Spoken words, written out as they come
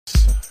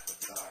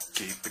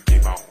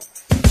keep on.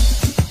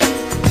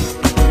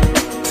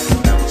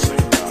 Never say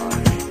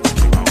die,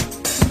 keep on.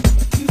 Like this,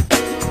 keep on.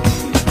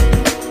 Never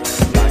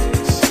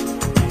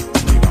say die,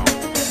 keep on.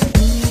 Like this,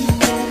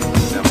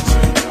 never say die, never say die,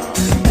 keep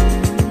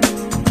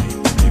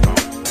on.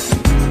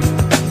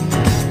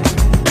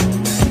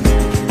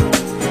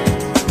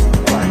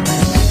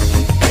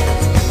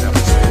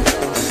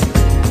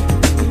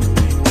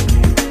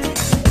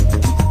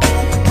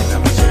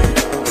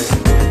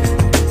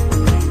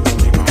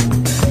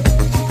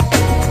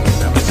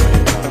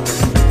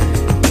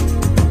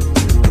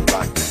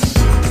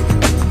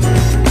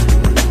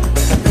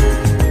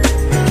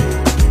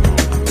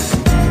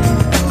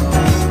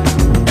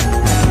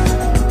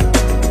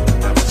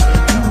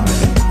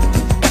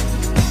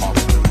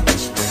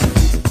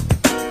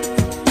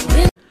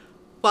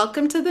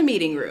 Welcome to the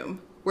meeting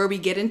room, where we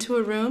get into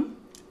a room.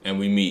 And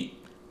we meet.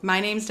 My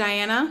name's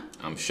Diana.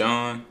 I'm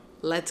Sean.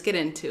 Let's get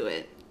into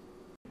it.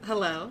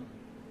 Hello.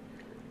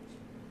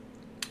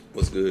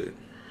 What's good?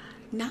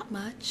 Not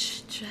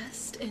much.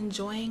 Just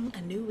enjoying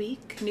a new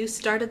week. New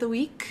start of the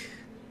week.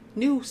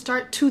 New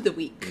start to the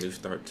week. New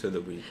start to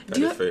the week. That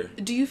is fair.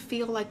 Do you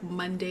feel like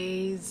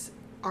Mondays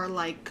are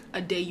like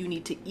a day you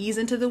need to ease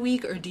into the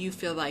week, or do you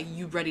feel like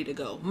you ready to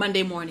go?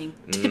 Monday morning,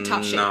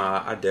 tip-top shape.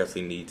 Nah, I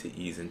definitely need to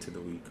ease into the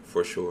week,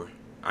 for sure.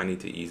 I need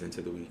to ease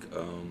into the week.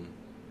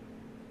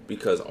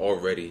 Because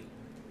already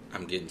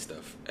I'm getting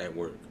stuff at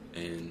work,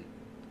 and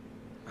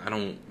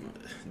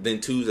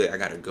then Tuesday I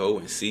gotta go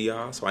and see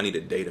y'all, so I need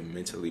a day to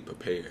mentally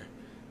prepare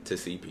to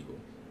see people.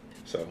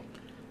 So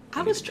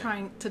I was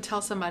trying to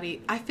tell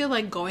somebody, I feel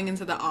like going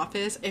into the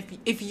office,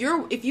 if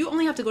you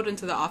only have to go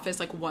into the office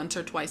like once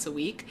or twice a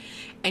week,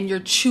 and you're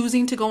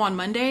choosing to go on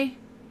Monday,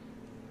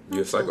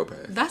 you're a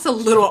psychopath. That's a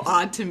little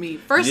odd to me.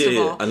 First of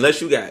all,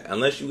 unless you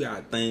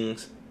got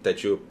things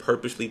that you're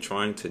purposely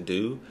trying to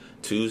do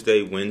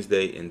Tuesday,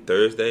 Wednesday, and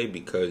Thursday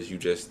because you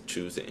just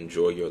choose to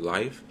enjoy your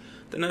life,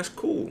 then that's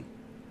cool.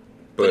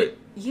 But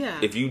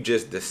if you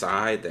just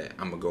decide that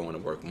I'm gonna go into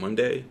work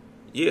Monday,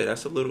 yeah,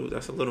 that's a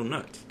little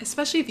nuts.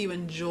 Especially if you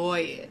enjoy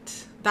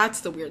it.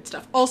 That's the weird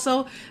stuff.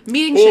 Also,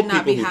 meetings should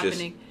not be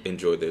happening. Just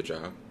enjoy their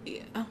job.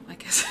 Yeah. Oh, I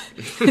guess.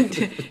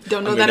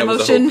 Don't know that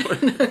emotion.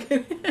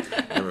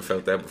 Never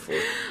felt that before.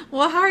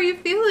 Well, how are you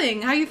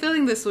feeling? How are you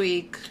feeling this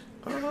week?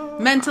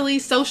 Mentally,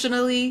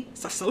 socially.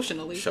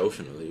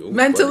 Ooh,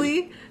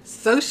 mentally, buddy.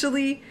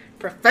 socially,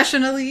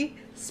 professionally,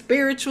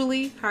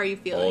 spiritually. How are you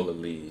feeling? All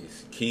of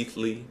these.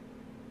 Keithley?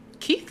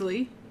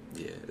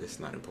 Yeah, it's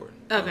not important.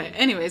 Okay.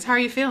 Anyways, how are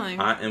you feeling?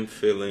 I am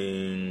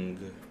feeling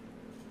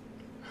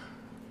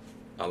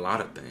a lot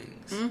of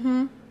things.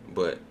 Mm-hmm.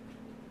 But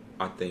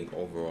I think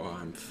overall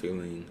I'm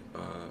feeling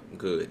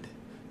good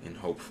and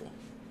hopeful.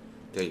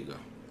 There you go.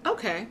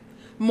 Okay.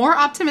 More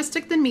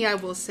optimistic than me, I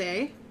will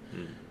say.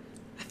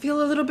 I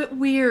feel a little bit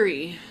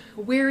weary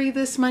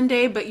this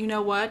Monday, but you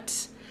know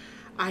what?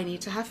 I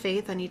need to have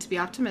faith. I need to be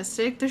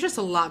optimistic. There's just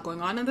a lot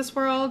going on in this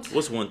world.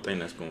 What's one thing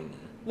that's going on?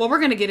 Well, we're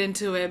going to get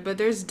into it, but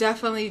there's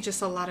definitely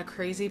just a lot of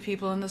crazy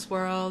people in this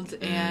world,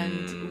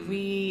 and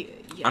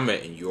I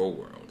meant in your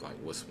world. Like,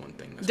 what's one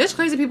thing that's There's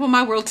crazy people in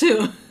my world,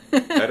 too.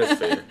 That is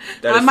fair.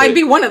 I might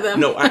be one of them.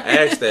 No, I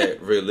asked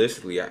that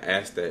realistically. I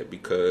asked that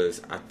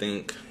because I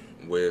think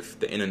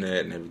with the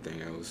internet and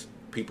everything else,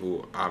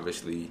 people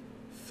obviously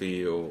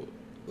feel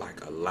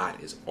like a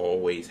lot is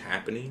always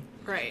happening.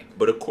 Right.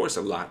 But of course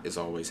a lot is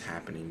always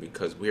happening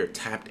because we are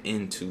tapped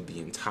into the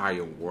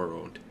entire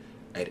world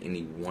at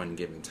any one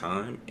given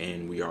time,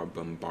 and we are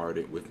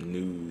bombarded with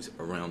news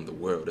around the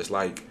world. It's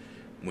like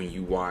when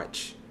you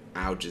watch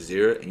Al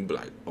Jazeera and you be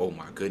like, oh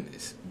my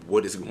goodness,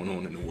 what is going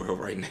on in the world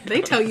right now?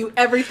 They tell you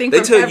everything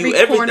from every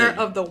corner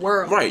of the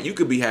world. Right. You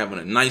could be having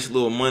a nice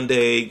little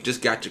Monday,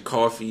 just got your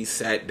coffee,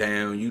 sat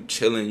down, you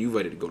chilling, you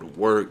ready to go to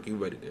work, you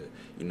ready to,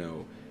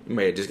 you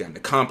may have just gotten a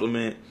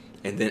compliment,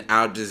 and then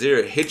Al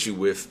Jazeera hits you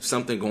with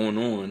something going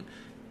on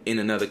in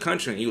another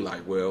country, and you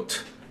like, well,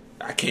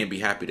 I can't be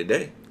happy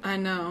today. I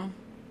know.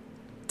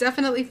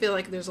 Definitely feel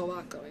like there's a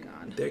lot going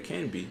on. There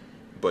can be.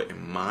 But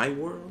in my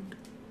world,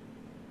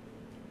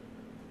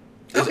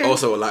 there's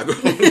also a lot going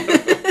on.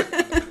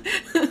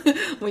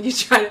 when you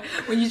try to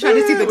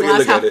see the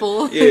glass half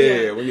full.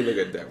 Yeah, when you look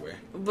at it that way.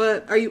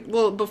 But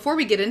before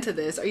we get into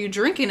this, are you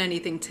drinking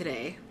anything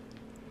today?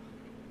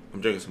 I'm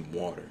drinking some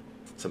water.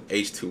 Some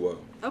H2O.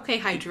 Okay,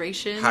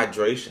 hydration.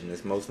 Hydration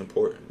is most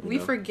important. We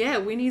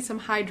forget. We need some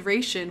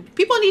hydration.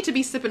 People need to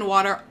be sipping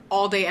water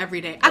all day,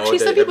 every day. Actually,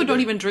 some people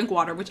don't even drink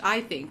water, which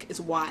I think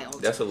is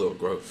wild. That's a little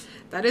gross.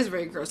 That is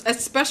very gross.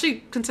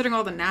 Especially considering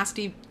all the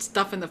nasty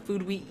stuff in the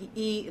food we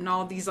eat and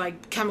all these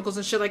like chemicals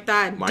and shit like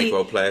that.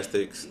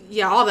 Microplastics.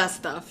 Yeah, all that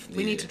stuff.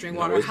 We need to drink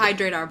water.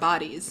 Hydrate our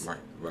bodies.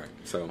 Right.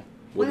 So,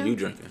 what are you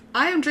drinking?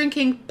 I am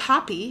drinking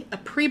Poppy, a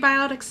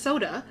prebiotic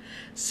soda,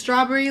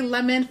 strawberry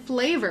lemon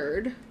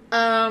flavored.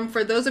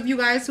 For those of you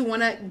guys who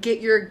want to get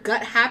your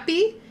gut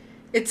happy,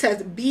 it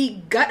says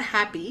be gut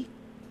happy,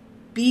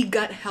 be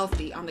gut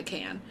healthy on the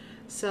can.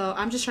 So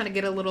I'm just trying to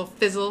get a little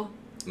fizzle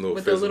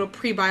with a little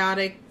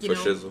prebiotic,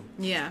 shizzle.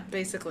 Yeah,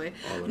 basically.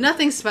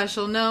 Nothing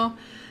special, no.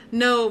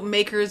 No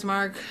Maker's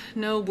Mark,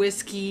 no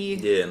whiskey,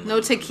 Yeah,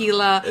 no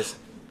tequila. It's,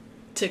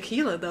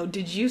 Tequila, though.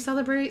 Did you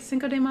celebrate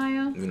Cinco de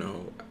Mayo? you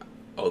know,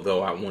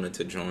 although I wanted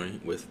to join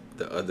with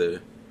the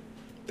other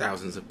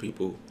thousands of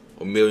people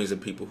or millions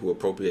of people who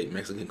appropriate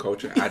Mexican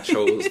culture, I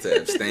chose to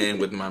abstain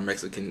with my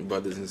Mexican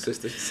brothers and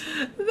sisters.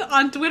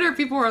 On Twitter,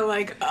 people were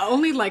like,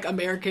 only like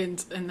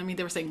Americans, and I mean,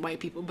 they were saying white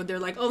people, but they're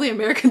like, only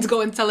Americans go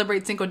and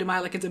celebrate Cinco de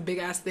Mayo like it's a big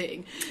ass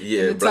thing.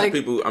 Yeah, And it's black like,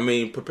 people, I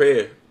mean,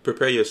 prepare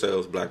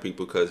yourselves, black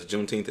people, because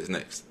Juneteenth is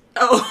next.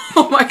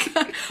 oh my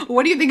God.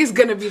 What do you think is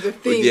going to be the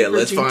thing? Yeah, for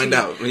let's find Juneteenth?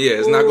 out. Yeah,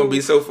 it's not going to be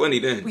so funny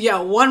then. Yeah,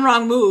 one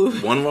wrong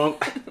move. One wrong.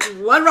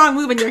 One wrong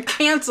move and you're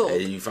canceled.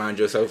 Hey, you find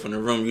yourself in a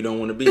room you don't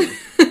want to be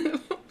in.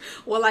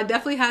 Well, I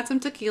definitely had some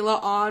tequila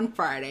on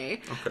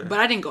Friday, Okay. but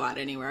I didn't go out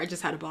anywhere. I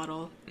just had a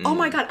bottle. Oh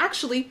my God,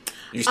 actually.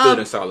 You stood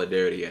in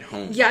solidarity at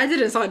home. Yeah, I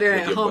did in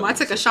solidarity With at your home. I brothers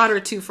took a and shot or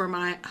two for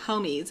my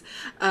homies.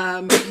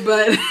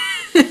 But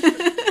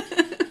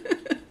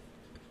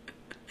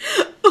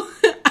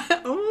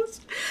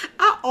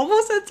I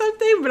almost said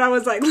something, but I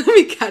was like, let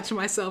me catch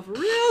myself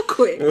real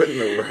quick. What in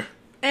the world?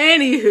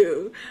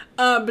 Anywho,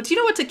 but you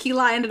know what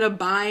tequila I ended up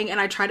buying, and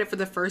I tried it for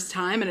the first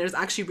time, and it was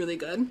actually really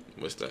good.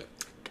 What's that?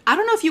 I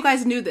don't know if you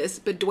guys knew this,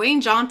 but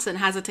Dwayne Johnson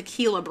has a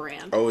tequila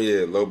brand. Oh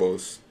yeah,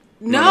 Lobos.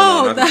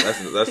 No, that's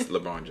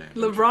LeBron James.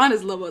 LeBron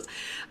is Lobos.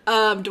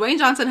 Dwayne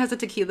Johnson has a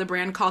tequila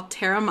brand called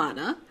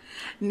Terramana.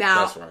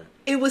 Now, That's right.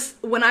 It was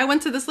when I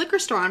went to this liquor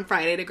store on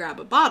Friday to grab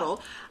a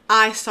bottle,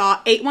 I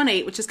saw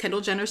 818, which is Kendall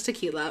Jenner's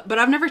tequila, but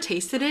I've never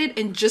tasted it.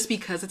 And just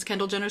because it's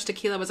Kendall Jenner's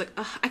tequila, I was like,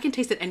 ugh, I can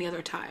taste it any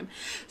other time.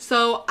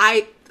 So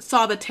I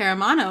saw the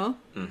Terramana.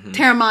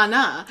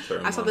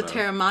 I saw the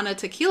Terramana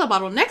tequila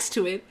bottle next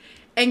to it.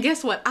 And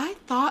guess what? I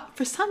thought,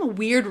 for some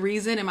weird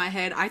reason in my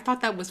head, I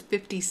thought that was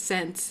 50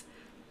 Cent's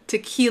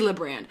tequila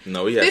brand.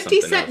 No, he has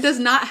 50 something Cent else. does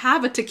not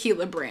have a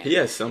tequila brand. He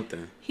has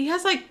something. He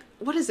has like,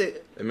 what is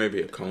it? It may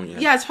be a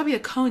cognac. Yeah, it's probably a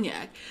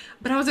cognac.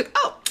 But I was like,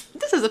 oh,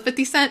 this is a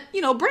 50 Cent,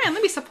 brand.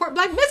 Let me support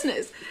black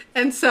business.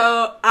 And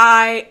so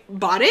I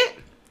bought it.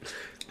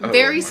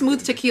 Very my smooth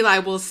goodness. tequila, I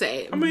will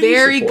say. I mean,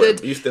 Very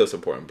good. You still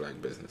supporting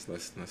black business.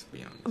 Let's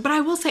be honest. But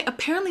I will say,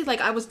 apparently,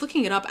 like, I was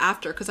looking it up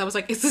after because I was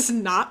like, is this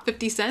not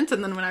 50 Cent?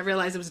 And then when I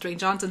realized it was Dwayne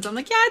Johnson's, I'm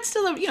like, yeah, it's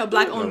still a,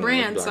 black-owned No,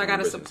 brand, it's so I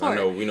gotta black-owned business. support.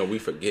 I know, we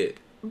forget.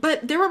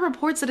 But there were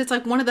reports that it's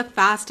like one of the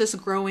fastest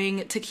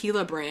growing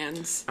tequila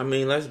brands. I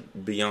mean, let's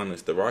be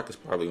honest. The Rock is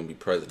probably going to be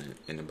president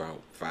in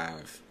about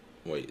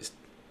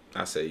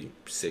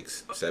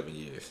 6, 7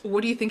 years.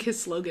 What do you think his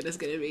slogan is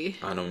going to be?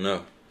 I don't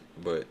know,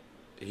 but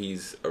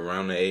he's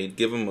around the age.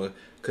 Give him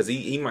because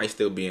he might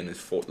still be in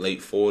his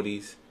late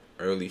 40s,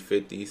 early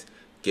 50s.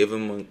 Give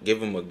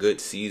him a good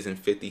season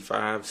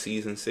 55,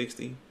 season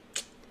 60.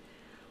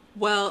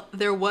 Well,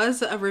 there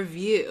was a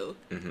review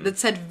that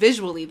said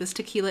visually this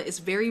tequila is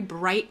very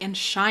bright and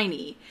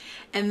shiny.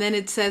 And then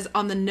it says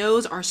on the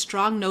nose are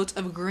strong notes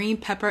of green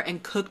pepper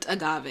and cooked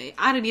agave.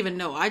 I didn't even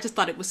know. I just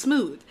thought it was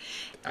smooth.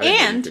 I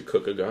didn't know you could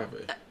cook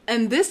agave.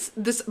 And this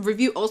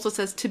review also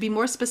says, to be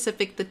more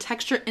specific, the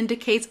texture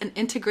indicates an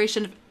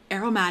integration of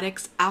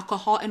aromatics,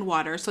 alcohol, and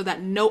water so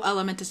that no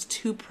element is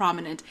too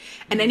prominent.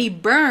 And any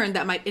burn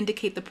that might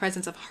indicate the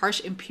presence of harsh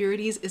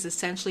impurities is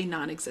essentially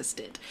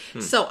non-existent.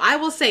 So I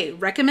will say,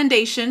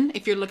 recommendation,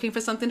 if you're looking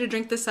for something to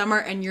drink this summer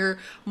and you're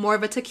more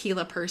of a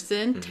tequila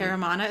person,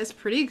 Terramana is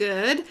pretty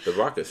good. The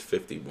Rock is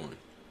 51.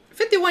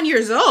 51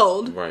 years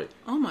old? Right.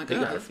 Oh my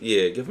God.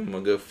 Give him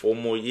a good 4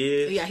 more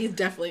years. Yeah, he's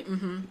definitely,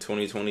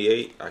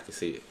 2028, I can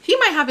see it. He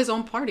might have his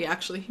own party,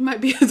 actually. He might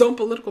be his own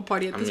political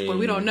party at this point.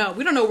 We don't know.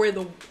 We don't know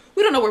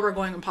where we're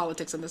going in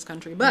politics in this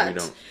country. But We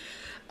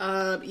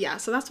don't. yeah,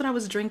 so that's what I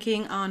was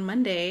drinking on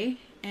Monday.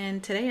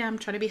 And today I'm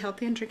trying to be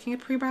healthy and drinking a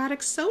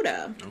prebiotic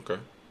soda. Okay.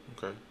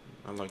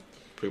 I like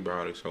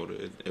prebiotic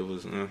soda. It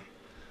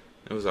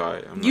was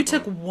alright. You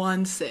took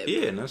one sip.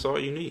 Yeah, and that's all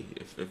you need.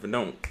 If it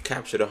don't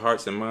capture the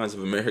hearts and minds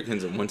of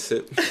Americans in one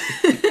sip,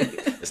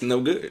 it's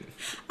no good.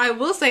 I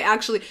will say,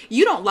 actually,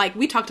 you don't like,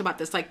 we talked about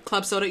this, like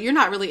club soda. You're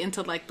not really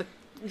into like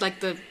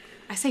the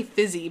I say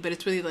fizzy, but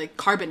it's really like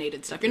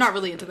carbonated stuff. You're not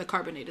really into the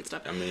carbonated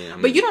stuff. I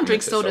mean, but you don't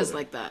drink into sodas soda.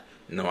 like that.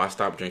 No, I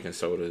stopped drinking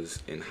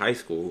sodas in high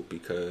school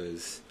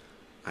because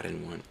I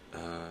didn't want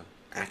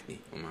acne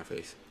on my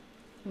face.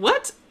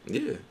 What?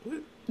 Yeah.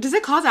 What? Does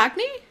it cause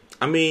acne?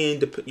 I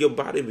mean, your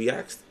body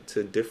reacts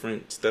to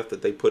different stuff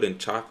that they put in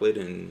chocolate,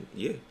 and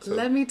yeah. So.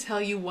 Let me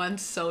tell you one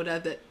soda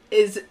that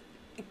is,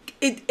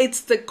 it's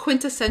the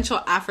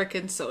quintessential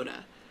African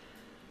soda.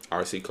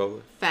 RC Cola?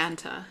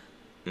 Fanta.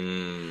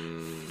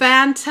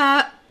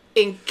 Fanta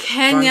in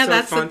Kenya, Fanta,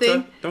 that's Fanta? the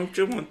thing. Don't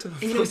you want to?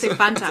 And you know we say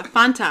Fanta.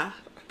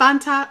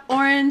 Fanta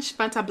orange,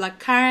 Fanta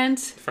blackcurrant.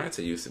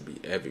 Fanta used to be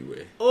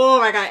everywhere. Oh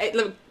my God.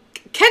 Look,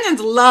 Kenyans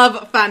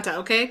love Fanta,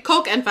 okay?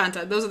 Coke and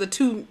Fanta. Those are the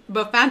two,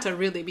 but Fanta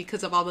really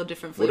because of all the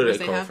different What do flavors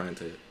they call have.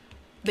 Fanta?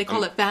 They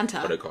call it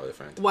Fanta. What do they call it,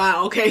 Fanta?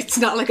 Wow, okay. It's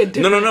not like a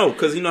different... No,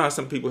 because you know how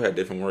some people had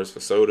different words for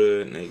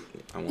soda, and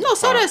No,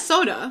 soda is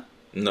soda.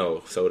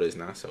 No, soda is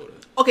not soda.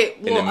 Okay,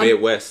 In well... the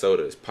Midwest,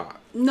 soda is pop.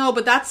 no,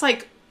 but that's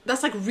like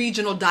that's like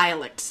regional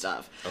dialect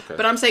stuff. Okay.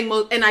 But I'm saying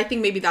and I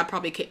think maybe that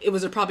it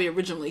was probably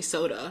originally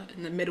soda,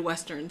 and the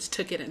Midwesterns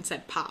took it and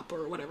said pop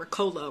or whatever,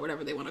 cola or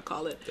whatever they want to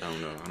call it. I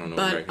don't know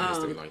But, American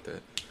history like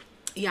that.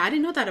 Yeah, I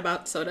didn't know that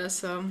about soda,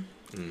 so.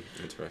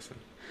 Interesting.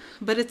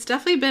 But it's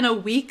definitely been a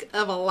week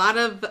of a lot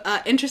of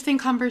interesting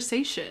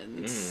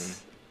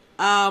conversations.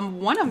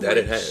 One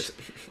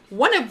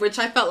of which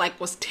I felt like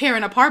was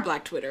tearing apart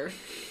Black Twitter.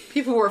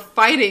 People were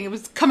fighting. It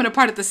was coming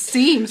apart at the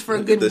seams for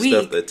a good week. Look at the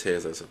stuff that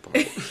tears us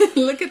apart.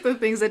 Look at the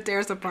things that tear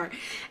us apart.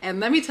 And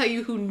let me tell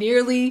you who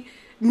nearly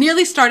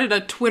started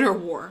a Twitter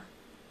war.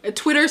 A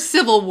Twitter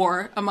civil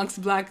war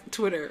amongst Black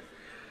Twitter.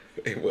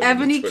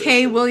 Eboni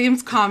K.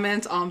 Williams'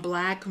 comments on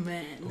Black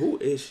men. Who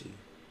is she?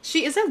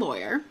 She is a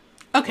lawyer.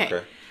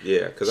 Okay.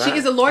 Yeah, because she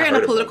is a lawyer and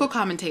a political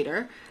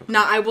commentator. Okay.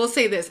 Now, I will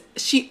say this.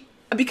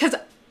 Because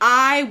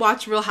I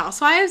watch Real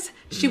Housewives,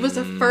 she was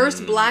the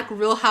first Black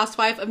Real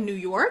Housewife of New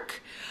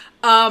York.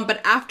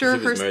 But after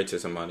she was married to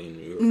somebody in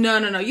New York.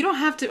 No. You don't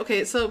have to.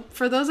 Okay, so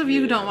for those of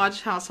you who don't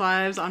watch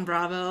Housewives on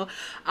Bravo,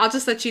 I'll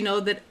just let you know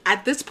that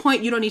at this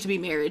point, you don't need to be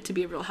married to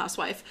be a Real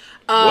Housewife.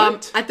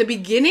 What? At the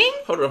beginning...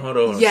 Hold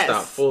on. Yes.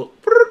 Stop. Full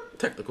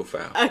technical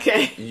foul.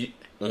 Okay.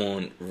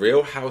 On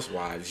Real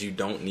Housewives, you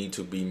don't need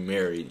to be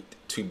married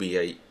to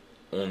be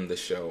on the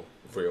show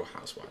Real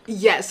Housewives.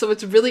 Yeah, so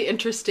it's really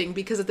interesting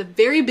because at the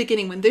very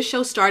beginning, when this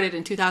show started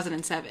in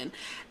 2007,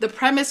 the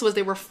premise was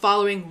they were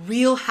following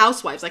real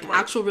housewives, like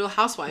actual real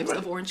housewives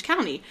of Orange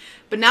County.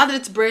 But now that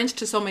it's branched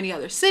to so many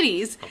other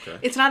cities,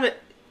 it's not an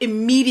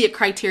immediate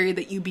criteria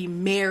that you be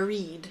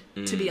married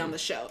to be on the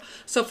show.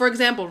 So, for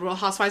example, Real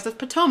Housewives of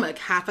Potomac,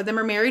 half of them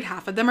are married,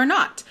 half of them are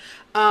not.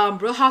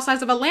 Real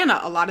Housewives of Atlanta,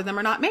 a lot of them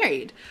are not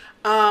married.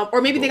 Or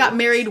maybe they got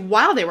married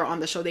while they were on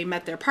the show. They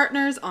met their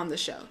partners on the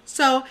show.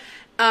 So...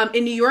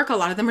 in New York, a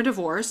lot of them are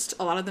divorced.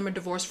 A lot of them are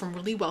divorced from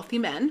really wealthy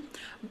men.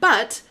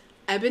 But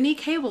Eboni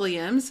K.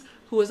 Williams,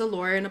 who is a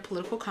lawyer and a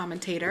political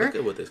commentator... Look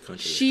at what this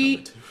country is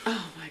coming to.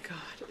 Oh, my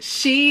God.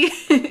 She...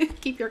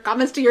 Keep your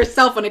comments to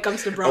yourself when it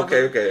comes to Bravo.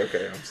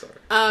 Okay. I'm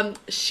sorry.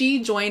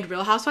 She joined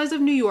Real Housewives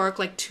of New York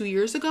like 2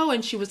 years ago,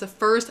 and she was the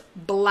first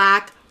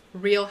Black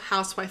Real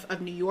Housewife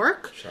of New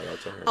York. Shout out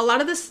to her. A lot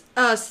of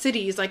the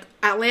cities, like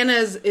Atlanta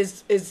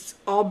is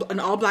an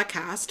all Black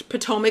cast.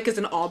 Potomac is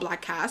an all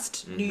Black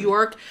cast. New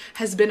York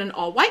has been an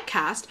all white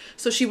cast.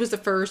 So she was the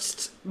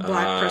first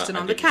Black person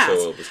on the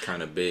cast. So it was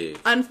kind of big.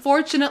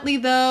 Unfortunately,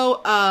 though,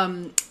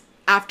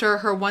 after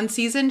her one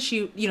season,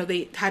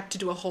 they had to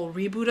do a whole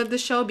reboot of the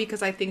show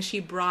because I think she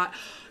brought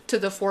to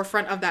the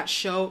forefront of that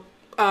show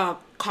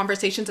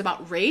conversations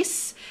about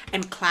race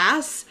and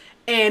class.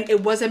 And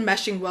it wasn't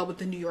meshing well with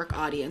the New York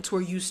audience who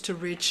are used to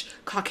rich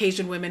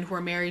Caucasian women who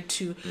are married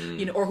to,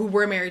 or who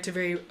were married to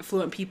very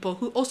affluent people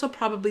who also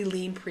probably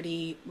lean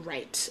pretty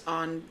right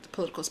on the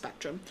political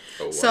spectrum.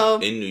 Oh, wow. So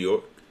in New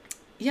York?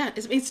 Yeah,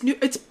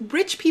 it's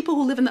rich people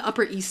who live in the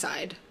Upper East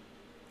Side.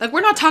 Like,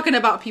 we're not talking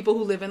about people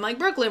who live in, like,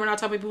 Brooklyn. We're not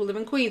talking about people who live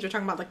in Queens. We're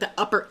talking about, like, the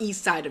Upper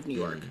East Side of New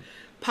York.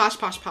 Posh,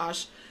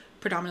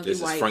 predominantly white.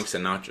 This is Frank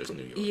Sinatra's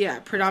New York. Yeah,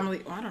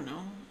 predominantly, I don't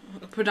know.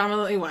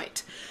 Predominantly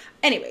white.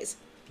 Anyways.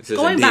 This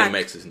isn't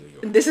DMX's New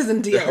York. This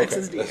isn't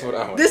DMX's New York. That's what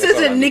I want. This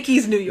isn't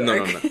Nicki's New York.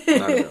 No.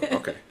 Okay. All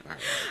right.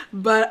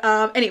 But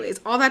anyways,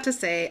 all that to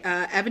say,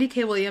 Eboni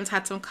K. Williams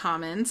had some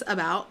comments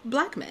about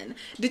Black men.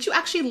 Did you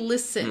actually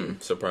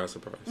listen? Surprise.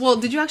 Well,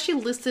 did you actually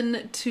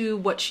listen to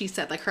what she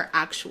said, like her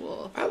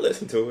actual... I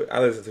listened to it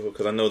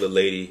because I know the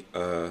lady,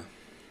 I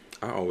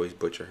always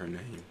butcher her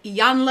name.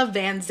 Iyanla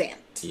Vanzant.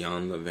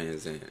 Iyanla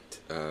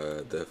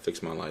Vanzant, the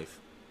Fix My Life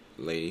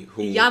lady.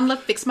 Iyanla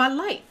Fix My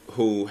Life.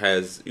 Who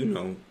has,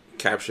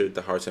 captured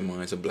the hearts and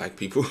minds of Black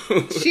people.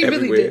 She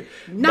really did.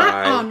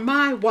 Not on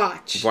my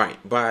watch. Right.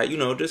 By,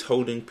 just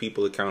holding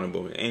people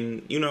accountable.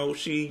 And,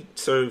 she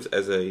serves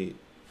as a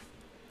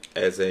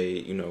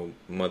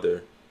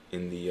mother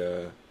in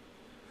the,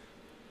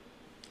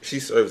 she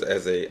serves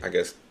as a, I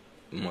guess,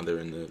 mother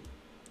in the,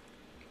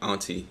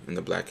 auntie in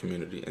the Black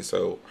community. And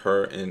so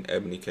her and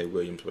Eboni K.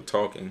 Williams were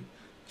talking,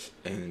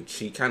 and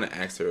she kind of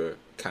asked her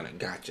kind of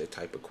gotcha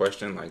type of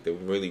question. Like, there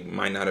really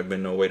might not have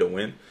been no way to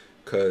win,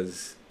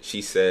 because she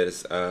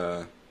says,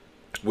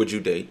 would you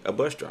date a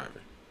bus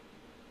driver?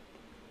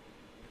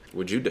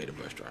 Would you date a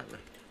bus driver?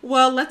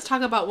 Well, let's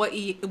talk about what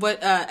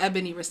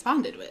Eboni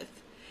responded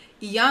with.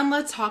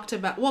 Iyanla talked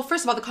about... Well,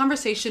 first of all, the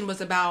conversation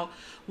was about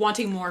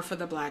wanting more for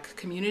the Black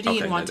community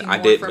and wanting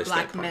more for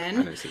Black men.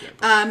 I didn't see that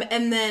part.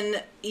 And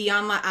then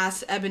Iyanla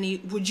asked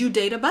Eboni, would you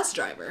date a bus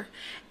driver?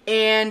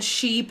 And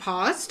she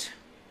paused.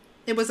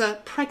 It was a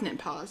pregnant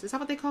pause. Is that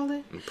what they called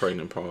it? A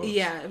pregnant pause.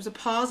 Yeah, it was a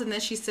pause, and then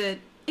she said,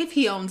 if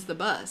he owns the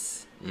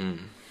bus.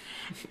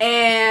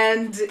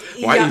 And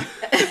why?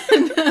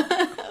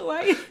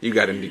 Why? You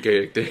got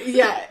indicated there.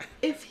 Yeah,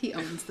 if he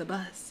owns the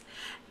bus.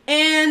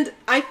 And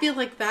I feel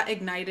like that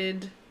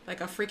ignited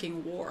like a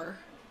freaking war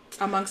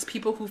amongst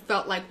people who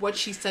felt like what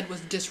she said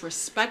was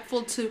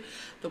disrespectful to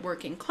the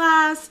working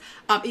class.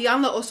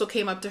 Iyanla also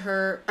came back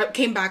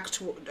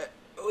to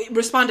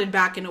responded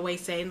back in a way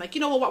saying, like,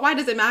 you know, well, why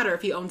does it matter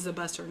if he owns the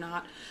bus or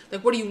not?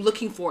 Like, what are you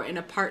looking for in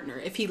a partner?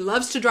 If he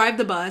loves to drive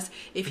the bus,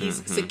 if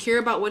he's secure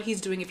about what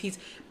he's doing, if he's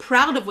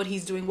proud of what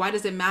he's doing, why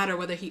does it matter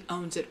whether he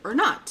owns it or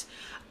not?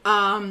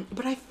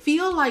 But I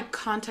feel like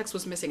context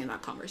was missing in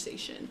that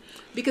conversation,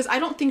 because I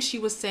don't think she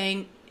was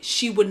saying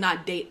she would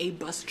not date a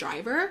bus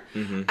driver.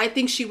 I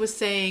think she was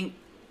saying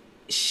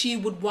she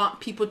would want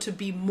people to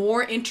be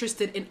more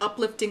interested in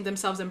uplifting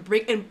themselves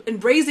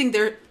and raising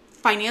their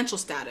financial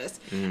status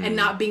and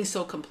not being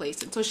so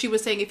complacent. So she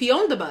was saying if he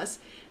owned the bus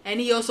and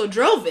he also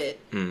drove it,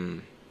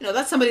 you know,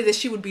 that's somebody that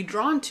she would be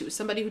drawn to.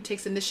 Somebody who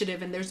takes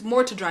initiative, and there's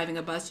more to driving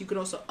a bus. You could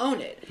also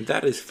own it.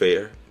 That is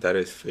fair. That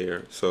is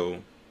fair. So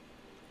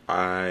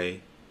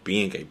I,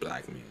 being a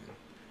black man,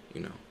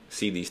 you know,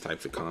 see these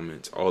types of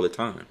comments all the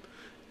time.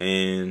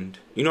 And,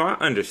 you know, I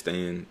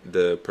understand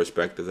the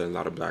perspective that a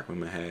lot of black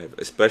women have,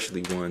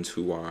 especially ones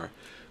who are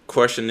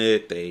questioning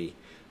it. They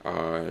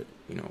are,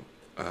 you know,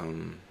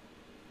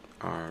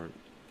 are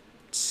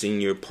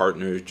senior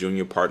partners,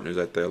 junior partners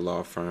at their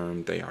law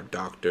firm. They are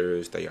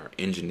doctors. They are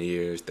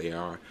engineers. They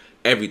are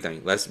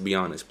everything. Let's be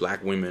honest.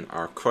 Black women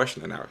are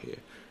crushing it out here.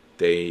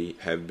 They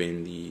have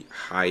been the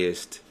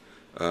highest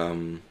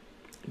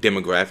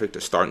demographic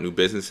to start new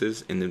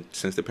businesses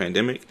since the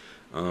pandemic.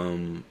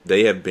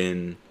 They have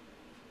been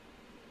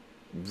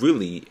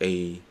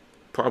really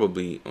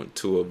probably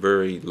to a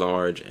very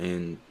large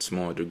and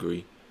small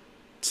degree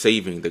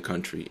saving the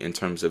country in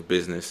terms of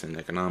business and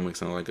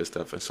economics and all that good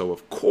stuff. And so,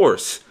 of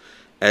course,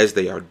 as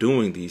they are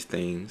doing these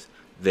things,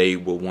 they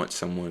will want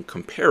someone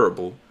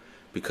comparable,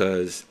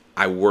 because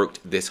I worked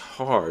this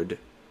hard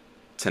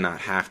to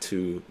not have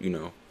to, you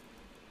know,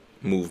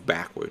 move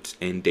backwards.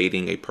 And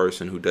dating a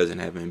person who doesn't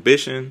have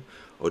ambition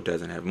or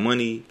doesn't have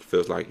money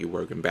feels like you're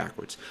working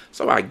backwards.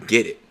 So I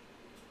get it.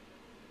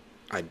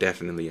 I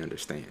definitely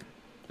understand.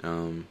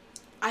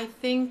 I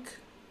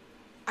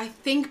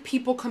think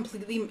people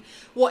completely...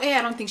 Well,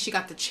 I don't think she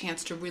got the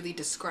chance to really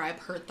describe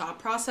her thought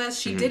process.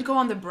 She did go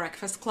on The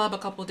Breakfast Club a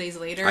couple days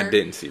later. I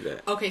didn't see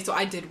that. Okay, so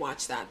I did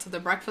watch that. So The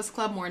Breakfast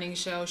Club morning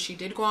show, she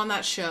did go on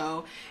that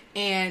show.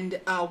 And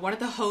one of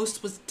the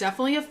hosts was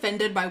definitely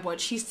offended by what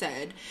she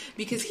said,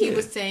 because he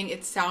was saying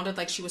it sounded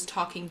like she was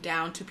talking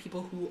down to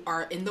people who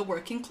are in the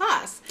working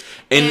class.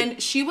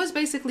 And she was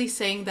basically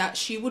saying that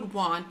she would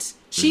want...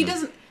 She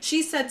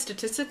said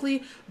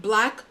statistically,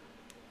 black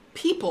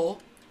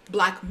people...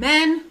 Black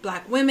men,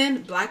 black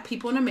women, black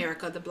people in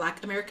America, the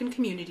black American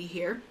community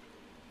here,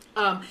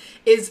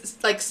 is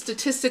like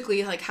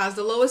statistically like has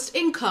the lowest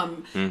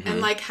income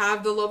and like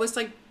have the lowest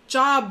like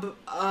job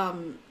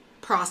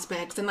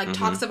prospects, and like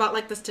talks about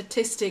like the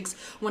statistics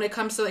when it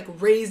comes to like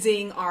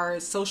raising our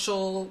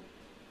social,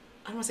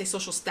 I don't want to say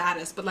social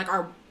status, but like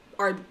our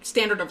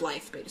standard of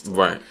life, basically.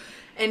 Right.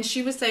 And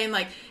she was saying,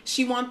 like,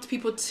 she wants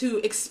people to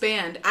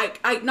expand.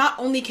 I not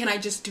only can I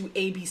just do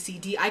A, B, C,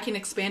 D, I can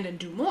expand and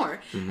do more.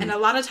 And a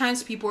lot of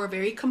times people are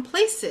very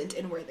complacent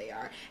in where they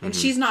are. And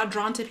she's not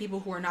drawn to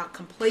people who are not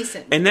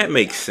complacent. And that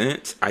makes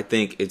sense. I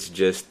think it's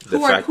just the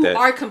fact who that...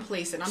 are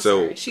complacent. I'm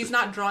sorry. She's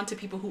not drawn to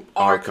people who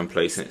are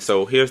complacent.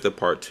 So here's the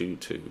part to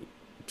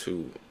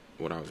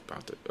what I was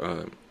about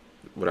to...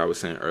 what I was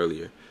saying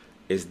earlier,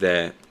 is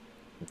that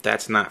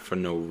that's not for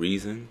no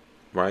reason,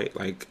 right?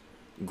 Like,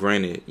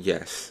 granted,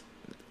 yes...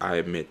 I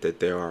admit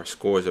that there are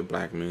scores of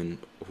black men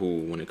who,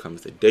 when it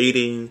comes to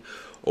dating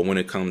or when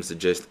it comes to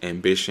just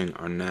ambition,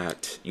 are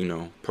not, you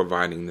know,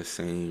 providing the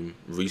same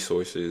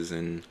resources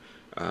and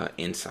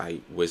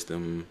insight,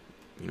 wisdom,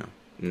 you know,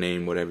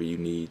 name whatever you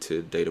need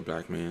to date a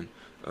black man,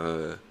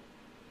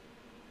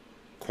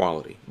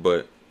 quality.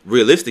 But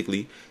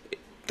realistically,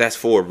 that's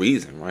for a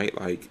reason, right?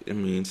 Like, I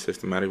mean,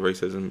 systematic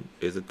racism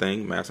is a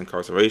thing. Mass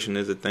incarceration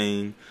is a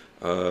thing.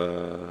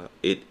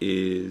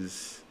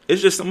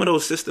 It's just some of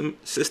those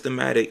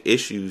systematic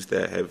issues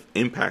that have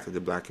impacted the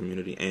black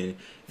community. And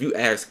if you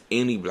ask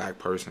any black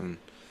person,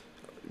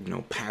 you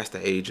know, past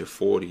the age of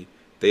 40,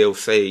 they'll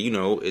say, you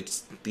know,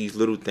 it's these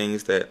little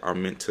things that are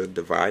meant to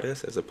divide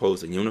us as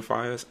opposed to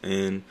unify us.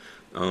 And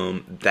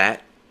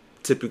that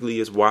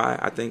typically is why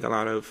I think a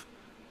lot of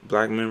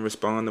black men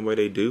respond the way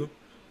they do,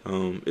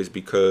 is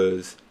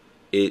because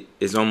it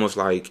is almost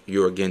like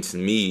you're against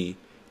me,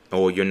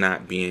 or you're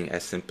not being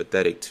as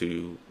sympathetic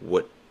to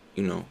what,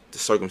 you know, the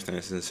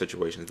circumstances and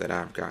situations that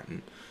I've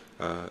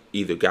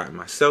either gotten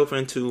myself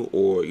into,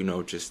 or, you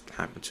know, just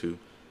happen to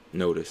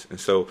notice. And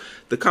so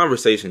the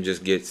conversation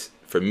just gets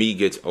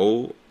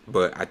old.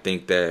 But I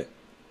think that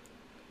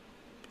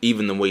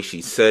even the way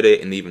she said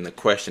it, and even the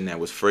question that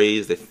was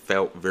phrased, it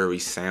felt very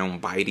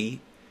soundbitey.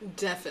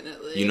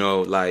 Definitely. You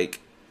know, like,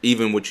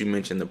 even what you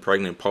mentioned, the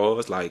pregnant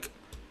pause, like,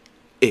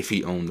 if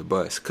he owned the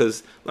bus.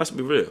 Because, let's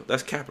be real,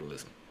 that's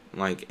capitalism.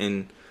 Like,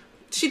 and...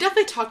 She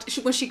definitely talked,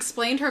 when she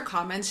explained her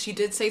comments, she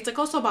did say it's like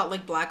also about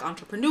like black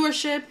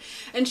entrepreneurship.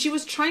 And she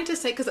was trying to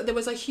say, because there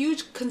was a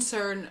huge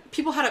concern,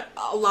 people had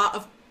a lot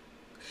of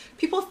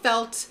people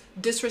felt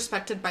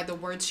disrespected by the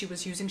words she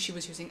was using. She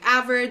was using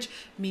average,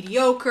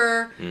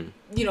 mediocre,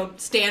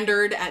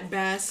 standard at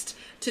best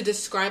to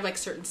describe like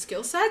certain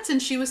skill sets.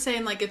 And she was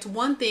saying like, it's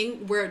one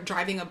thing where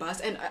driving a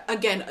bus, and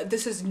again,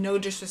 this is no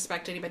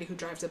disrespect to anybody who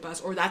drives a bus,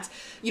 or that's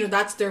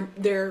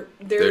their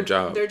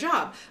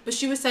job. But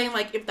she was saying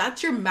like, if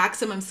that's your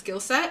maximum skill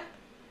set,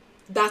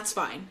 that's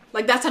fine.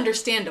 Like, that's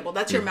understandable.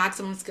 That's your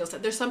maximum skill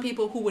set. There's some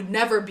people who would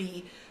never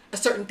be a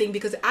certain thing,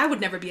 because I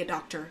would never be a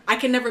doctor. I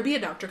can never be a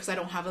doctor because I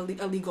don't have a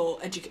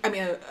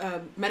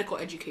medical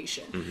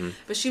education.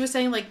 But she was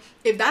saying like,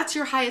 if that's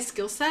your highest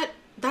skill set,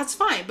 that's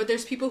fine. But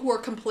there's people who are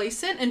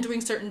complacent in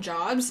doing certain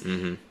jobs,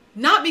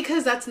 not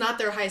because that's not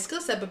their highest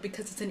skill set, but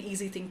because it's an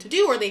easy thing to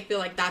do, or they feel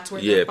like that's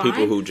where they're fine.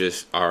 People who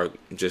just are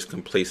just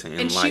complacent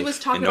in life. And she was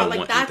talking about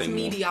like, that's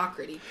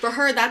mediocrity. For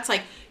her, that's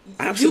like,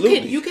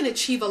 absolutely, you can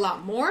achieve a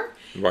lot more,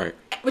 right?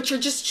 But you're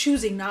just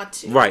choosing not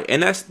to. Right,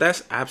 and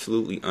that's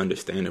absolutely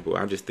understandable.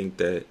 I just think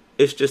that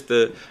it's just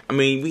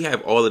we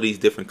have all of these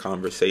different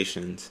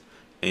conversations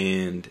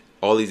and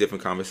all these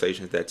different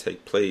conversations that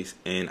take place,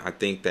 and I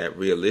think that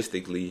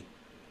realistically,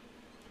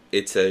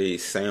 it's a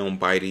sound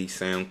bitey,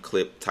 sound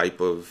clip type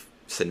of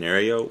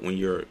scenario when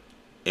you're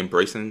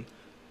embracing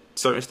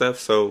certain stuff.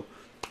 So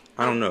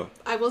I don't know.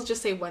 I will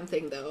just say one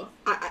thing though.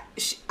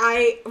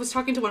 I was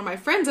talking to one of my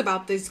friends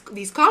about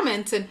these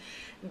comments, and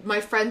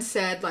my friend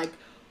said like,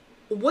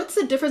 what's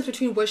the difference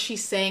between what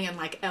she's saying and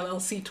like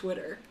LLC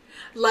Twitter?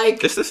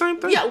 Like, it's the same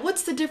thing. Yeah,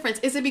 what's the difference?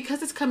 Is it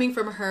because it's coming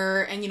from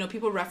her, and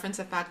people reference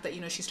the fact that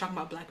she's talking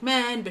about black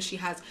men, but she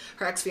has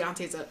her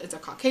ex-fiance is a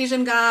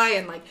Caucasian guy,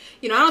 and like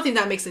I don't think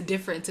that makes a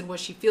difference in what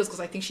she feels, because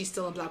I think she's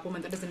still a black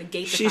woman. That doesn't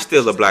negate the fact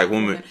still that a black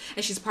woman,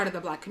 and she's part of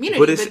the black community.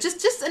 But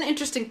just an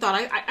interesting thought.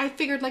 I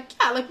figured like,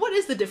 yeah, like what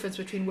is the difference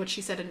between what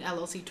she said and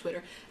LLC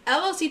Twitter?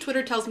 LLC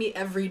Twitter tells me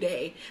every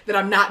day that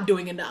I'm not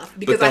doing enough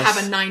because I have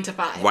a 9 to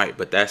 5. Right,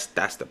 but that's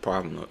the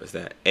problem though, is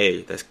that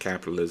that's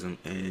capitalism,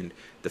 and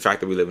the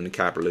fact that we live in a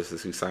capitalist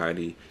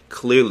society,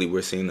 clearly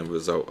we're seeing the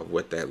result of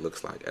what that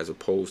looks like, as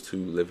opposed to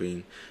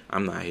living,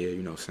 I'm not here,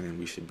 saying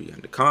we should be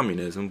under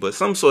communism, but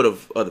some sort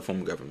of other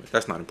form of government.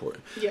 That's not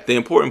important. Yeah. The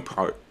important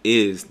part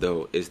is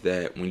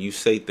that when you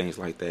say things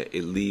like that,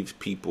 it leaves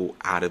people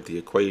out of the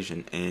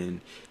equation, and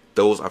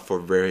those are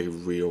for very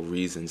real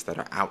reasons that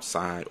are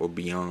outside or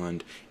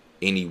beyond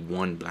any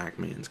one black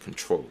man's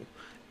control.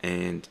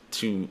 And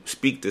to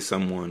speak to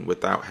someone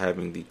without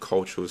having the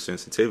cultural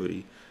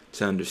sensitivity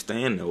to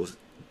understand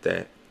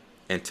that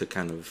and to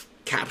kind of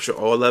capture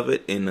all of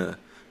it in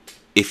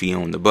if he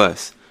on the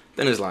bus,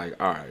 then it's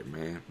like, all right,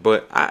 man.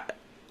 But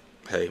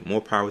hey, more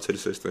power to the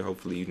sister.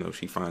 Hopefully,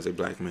 she finds a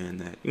black man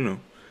that,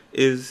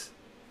 is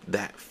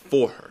that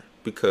for her,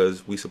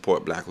 because we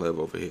support black love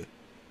over here.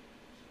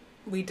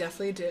 We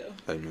definitely do.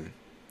 Amen.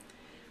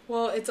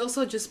 Well, it's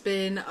also just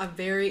been a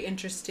very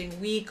interesting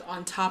week,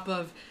 on top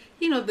of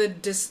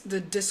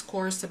the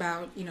discourse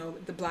about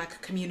the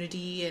black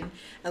community and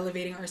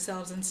elevating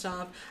ourselves and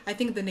stuff. I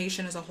think the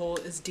nation as a whole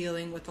is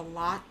dealing with a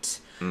lot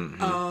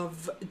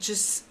of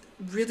just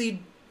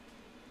really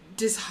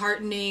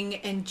disheartening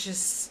and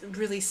just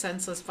really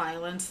senseless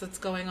violence that's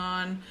going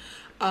on.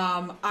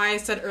 I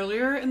said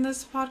earlier in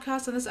this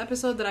podcast, in this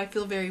episode, that I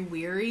feel very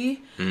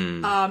weary,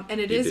 and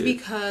it is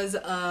because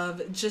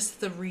of just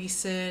the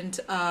recent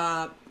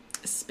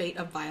spate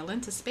of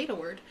violence. Is spate a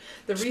word?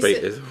 It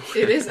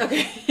is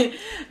okay.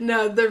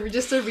 No,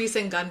 just the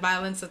recent gun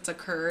violence that's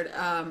occurred,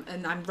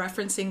 and I'm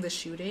referencing the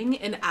shooting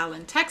in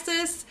Allen,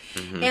 Texas,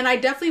 and I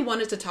definitely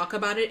wanted to talk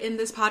about it in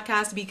this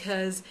podcast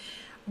because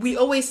we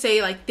always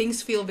say like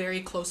things feel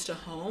very close to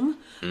home,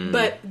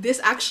 but this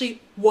actually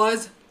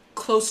was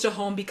close to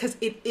home because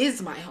it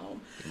is my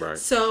home. Right.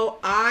 So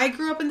I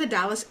grew up in the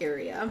Dallas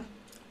area,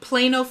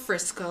 Plano,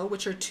 Frisco,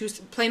 which are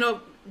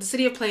the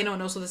city of Plano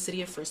and also the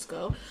city of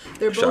Frisco.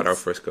 Shout out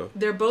Frisco.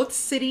 They're both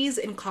cities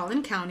in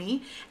Collin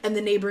County, and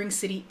the neighboring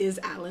city is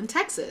Allen,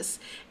 Texas.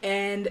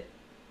 And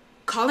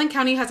Collin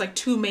County has like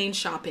 2 main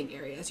shopping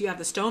areas. You have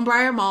the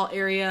Stonebriar Mall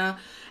area,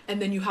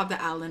 and then you have the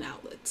Allen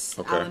outlets,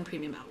 Allen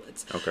Premium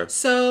Outlets. Okay.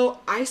 So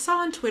I saw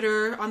on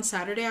Twitter on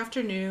Saturday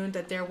afternoon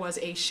that there was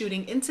a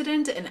shooting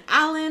incident in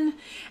Allen,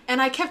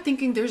 and I kept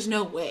thinking, there's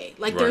no way.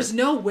 Like, there's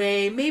no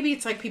way. Maybe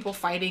it's like people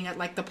fighting at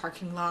like the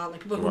parking lot,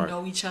 like people who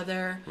know each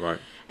other. Right.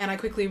 And I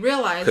quickly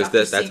realized,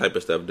 because that type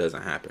of stuff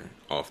doesn't happen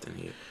often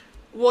here.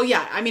 Well,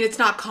 yeah. I mean, it's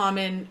not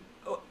common.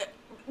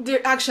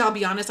 Actually, I'll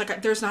be honest.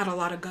 Like, there's not a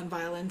lot of gun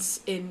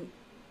violence in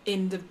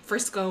the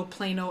Frisco,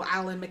 Plano,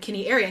 Allen,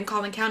 McKinney area, in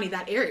Collin County,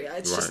 that area.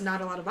 It's just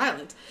not a lot of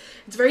violence.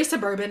 It's very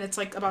suburban. It's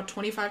like about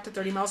 25 to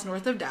 30 miles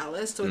north of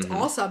Dallas, so it's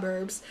all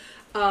suburbs.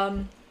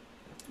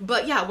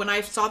 But yeah, when I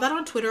saw that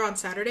on Twitter on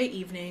Saturday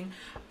evening,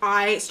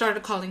 I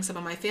started calling some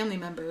of my family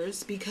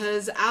members,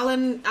 because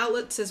Allen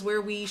Outlets is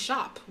where we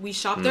shop. We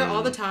shop there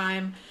all the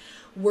time.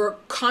 We're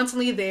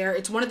constantly there.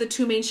 It's one of the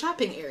 2 main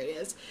shopping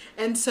areas.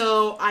 And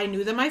so I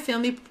knew that my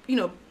family,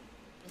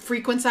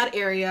 frequents that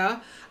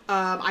area.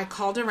 I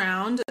called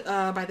around.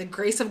 By the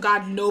grace of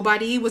God,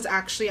 nobody was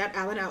actually at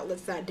Allen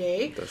Outlets that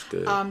day. That's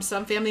good.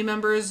 Some family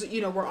members,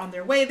 were on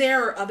their way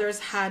there, or others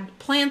had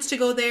plans to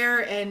go there,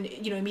 and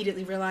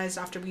immediately realized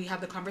after we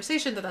had the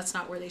conversation that that's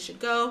not where they should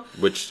go.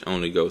 Which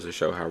only goes to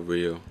show how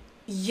real.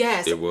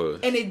 Yes, it was,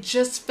 and it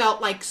just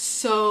felt like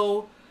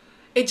so.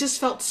 It just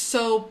felt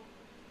so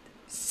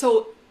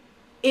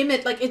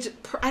imminent. Like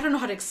I don't know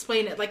how to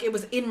explain it. Like it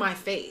was in my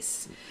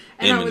face,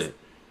 and imminent.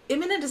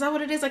 Imminent, is that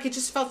what it is? Like it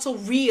just felt so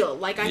real.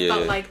 Like I Yeah.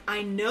 felt like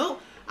I know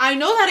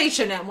that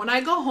H&M. When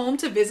I go home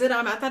to visit,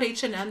 I'm at that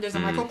H&M. There's a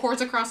Michael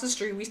Kors across the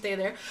street. We stay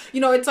there.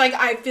 It's like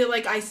I feel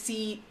like I'm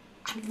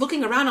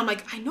looking around. I'm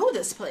like, I know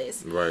this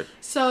place. Right.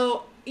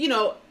 So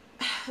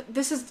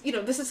this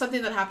is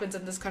something that happens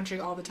in this country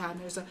all the time.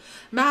 There's a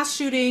mass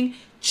shooting.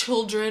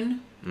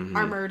 Children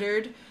are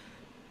murdered.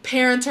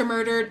 Parents are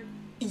murdered.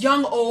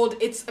 Young, old.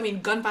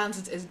 Gun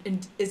violence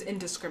is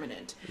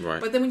indiscriminate.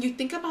 Right. But then when you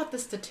think about the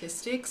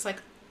statistics,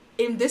 like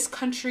in this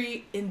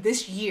country, in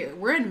this year,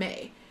 we're in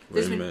May.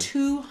 There's been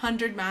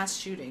 200 mass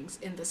shootings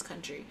in this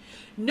country.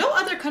 No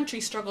other country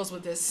struggles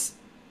with this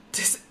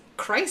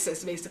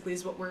crisis, basically,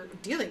 is what we're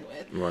dealing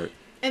with. Right.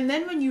 And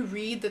then when you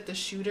read that the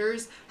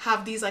shooters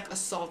have these like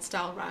assault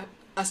style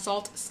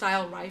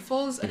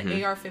rifles,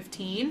 an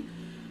AR-15,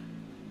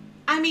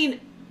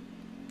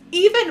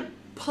 even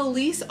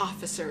police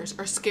officers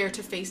are scared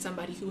to face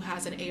somebody who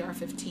has an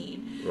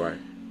AR-15. Right.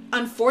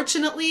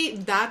 Unfortunately,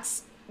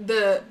 that's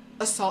the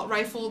assault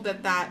rifle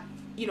that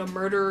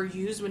murderer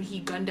used when he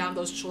gunned down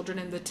those children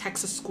in the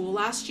Texas school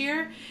last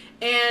year.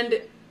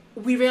 And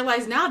we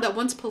realize now that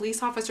once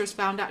police officers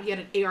found out he had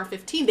an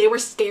AR-15, they were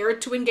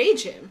scared to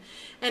engage him.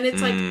 And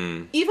it's like,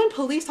 even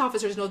police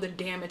officers know the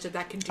damage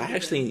that can do.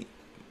 Okay.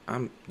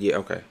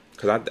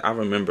 Because I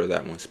remember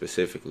that one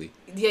specifically.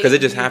 Yeah, because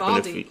it just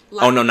happened.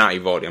 Not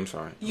Uvalde. I'm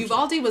sorry.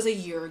 Uvalde was a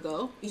year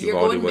ago.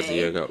 Uvalde was a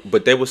year ago.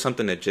 But there was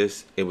something that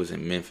it was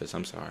in Memphis.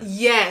 I'm sorry.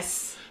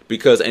 Yes.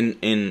 Because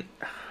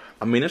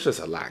there's just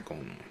a lot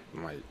going on.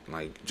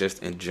 Like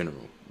just in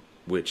general,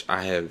 which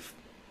I have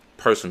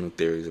personal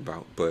theories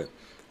about. But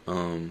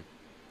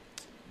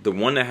the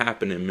one that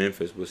happened in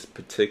Memphis was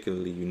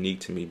particularly unique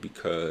to me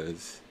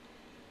because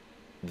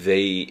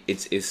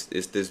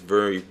it's this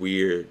very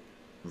weird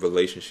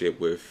relationship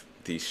with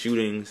these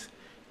shootings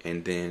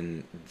and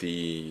then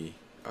the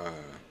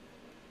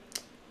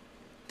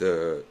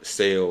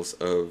sales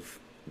of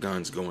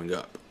guns going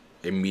up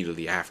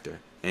immediately after.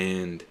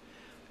 And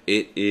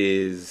it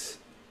is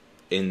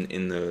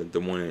in the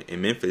one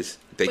in Memphis.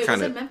 Was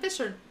it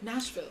Memphis or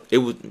Nashville?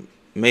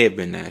 May have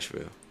been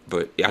Nashville,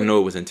 but I know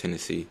it was in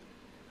Tennessee.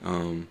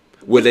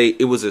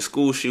 It was a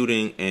school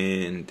shooting,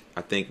 and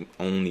I think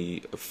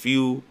only a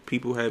few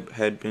people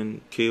had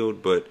been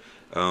killed, but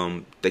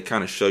they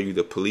kind of show you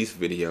the police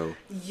video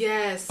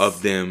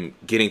of them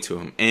getting to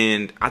him.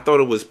 And I thought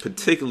it was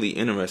particularly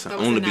interesting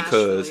only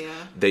because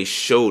they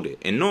showed it.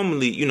 And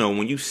normally,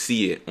 when you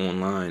see it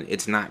online,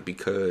 it's not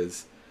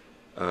because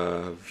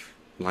of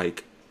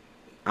like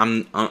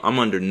I'm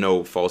under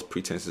no false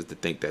pretenses to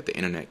think that the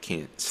internet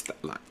can't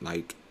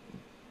like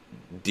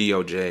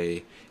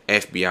DOJ,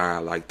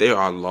 FBI, like there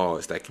are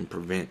laws that can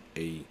prevent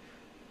a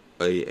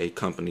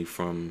company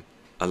from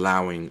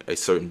allowing a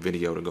certain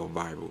video to go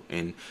viral,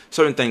 and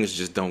certain things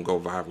just don't go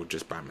viral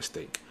just by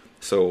mistake.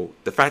 So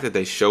the fact that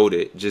they showed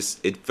it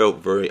it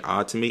felt very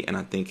odd to me, and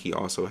I think he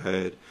also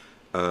had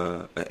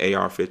an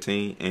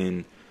AR-15,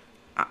 and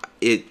I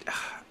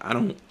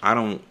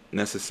don't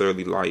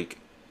necessarily like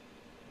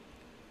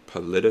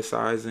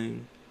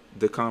politicizing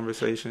the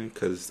conversation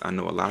because I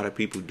know a lot of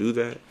people do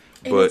that.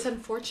 And it's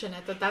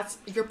unfortunate that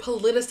you're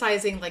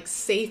politicizing like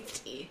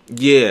safety.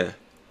 Yeah,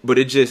 but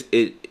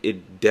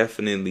it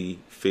definitely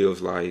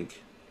feels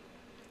like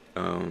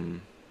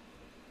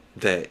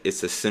that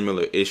it's a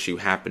similar issue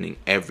happening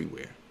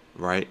everywhere,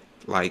 right?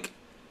 Like,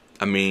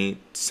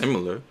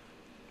 similar.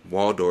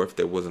 Waldorf,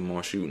 there was a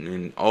mall shooting,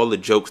 and all the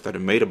jokes that are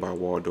made about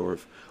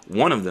Waldorf,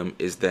 one of them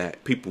is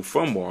that people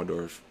from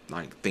Waldorf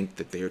think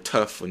that they're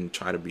tough and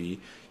try to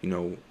be,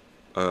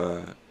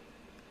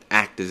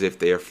 act as if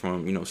they're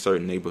from,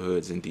 certain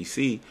neighborhoods in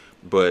DC.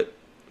 But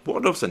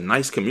Waldorf's a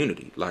nice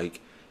community.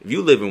 Like, if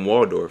you live in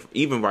Waldorf,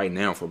 even right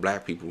now for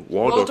black people,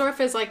 Waldorf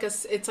is like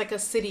a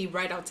city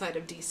right outside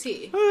of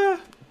DC.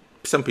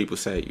 Some people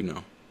say,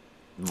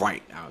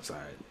 right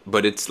outside,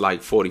 but it's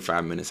like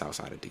 45 minutes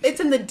outside of DC. It's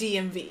in the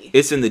DMV.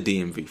 It's in the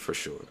DMV for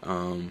sure.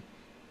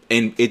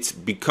 And it's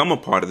become a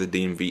part of the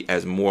DMV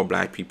as more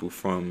black people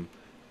from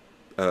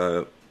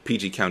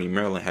PG County,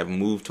 Maryland have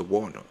moved to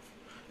Waldorf.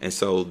 And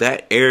so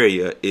that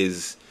area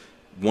is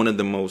one of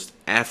the most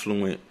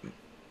affluent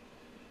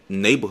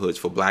neighborhoods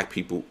for black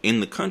people in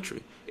the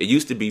country. It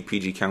used to be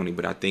PG County,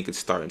 but I think it's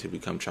starting to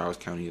become Charles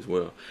County as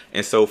well.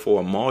 And so for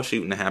a mall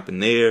shooting to happen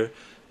there,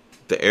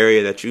 the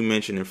area that you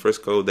mentioned in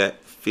Frisco,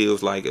 that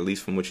feels like, at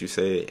least from what you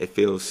said, it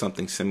feels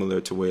something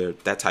similar to where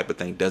that type of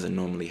thing doesn't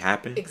normally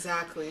happen.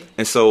 Exactly.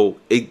 And so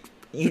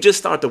you just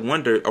start to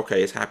wonder,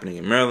 okay, it's happening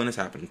in Maryland, it's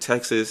happening in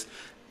Texas.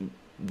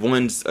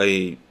 One's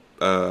a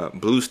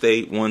blue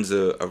state, one's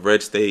a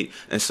red state.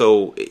 And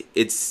so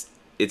it's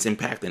it's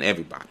impacting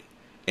everybody.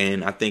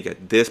 And I think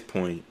at this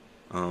point,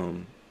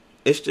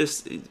 it's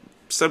just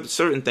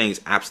certain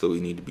things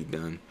absolutely need to be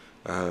done.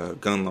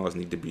 Gun laws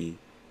need to be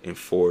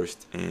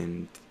enforced,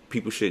 and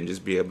people shouldn't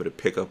just be able to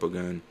pick up a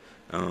gun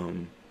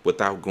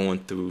without going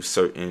through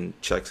certain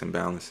checks and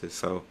balances.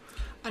 So,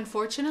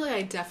 unfortunately,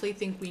 I definitely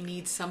think we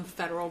need some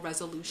federal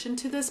resolution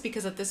to this,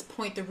 because at this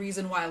point, the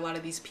reason why a lot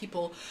of these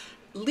people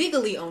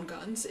legally own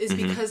guns is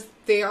because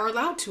they are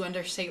allowed to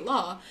under state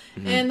law.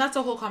 And that's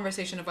a whole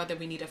conversation of whether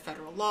we need a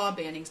federal law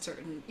banning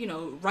certain,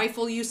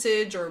 rifle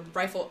usage or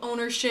rifle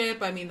ownership.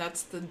 I mean,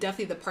 that's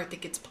definitely the part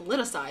that gets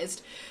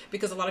politicized,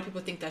 because a lot of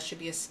people think that should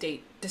be a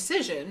state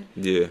decision.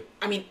 Yeah.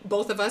 I mean,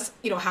 both of us,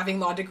 having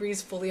law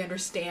degrees, fully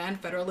understand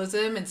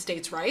federalism and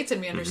states' rights,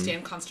 and we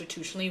understand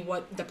constitutionally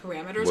what the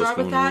parameters are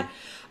with that.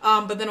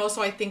 But then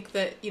also I think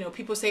that,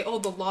 people say, oh,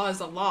 the law is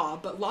a law,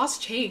 but laws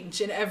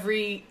change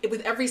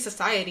with every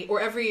society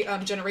or every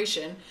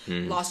generation.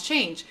 Laws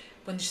change.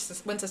 When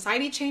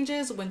society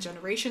changes, when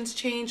generations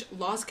change,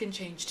 laws can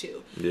change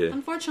too. Yeah.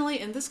 Unfortunately,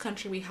 in this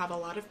country, we have a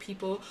lot of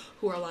people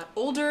who are a lot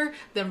older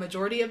than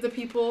majority of the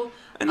people.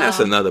 And that's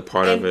another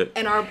part of it.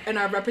 And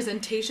our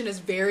representation is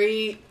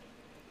very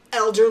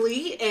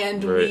elderly,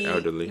 and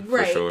elderly,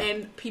 right, for sure.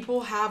 And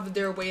people have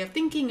their way of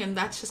thinking, and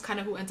that's just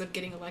kind of who ends up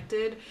getting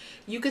elected.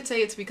 You could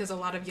say it's because a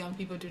lot of young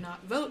people do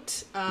not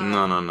vote.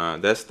 No.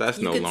 That's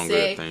no longer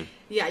a thing.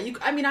 Yeah,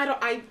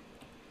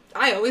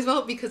 I always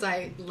vote because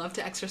I love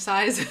to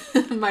exercise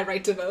my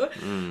right to vote.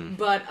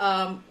 But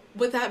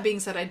with that being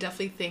said, I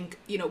definitely think,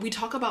 we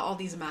talk about all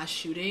these mass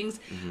shootings,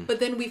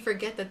 but then we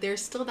forget that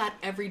there's still that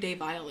everyday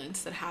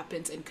violence that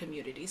happens in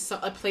communities. So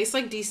a place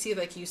like DC,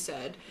 like you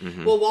said,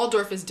 well,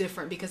 Waldorf is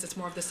different because it's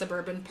more of the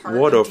suburban part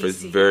Waldorf of DC.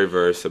 is very,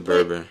 very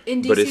suburban. But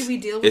in DC, we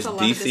deal with a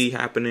lot of DC this.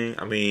 happening.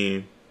 I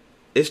mean,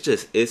 it's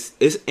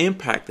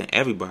impacting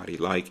everybody.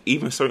 Like,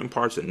 even certain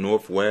parts of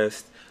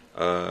Northwest,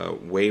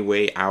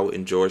 way out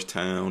in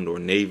Georgetown or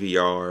Navy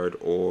Yard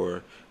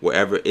or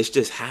wherever, it's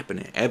just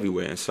happening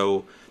everywhere. And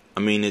so,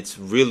 I mean, it's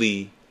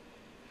really,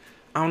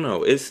 I don't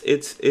know,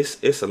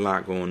 it's a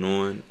lot going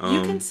on.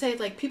 You can say,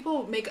 like,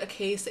 people make a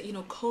case that,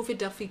 COVID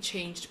definitely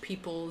changed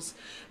people's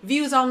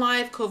views on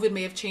life. COVID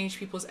may have changed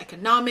people's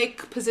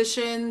economic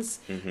positions.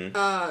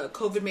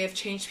 COVID may have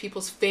changed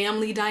people's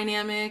family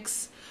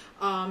dynamics.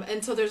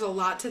 And so there's a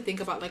lot to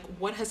think about, like,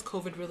 how has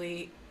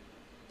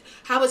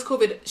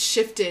COVID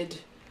shifted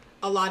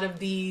a lot of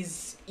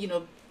these,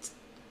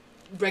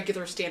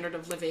 regular standard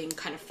of living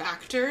kind of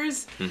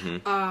factors.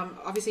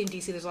 Obviously in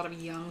DC, there's a lot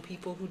of young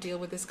people who deal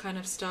with this kind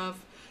of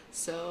stuff.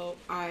 So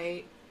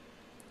I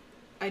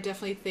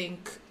definitely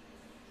think,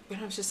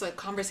 it's just a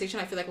conversation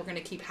I feel like we're going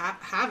to keep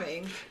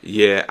having.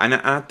 Yeah, and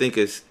I think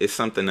it's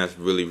something that's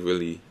really,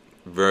 really,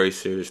 very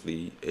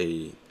seriously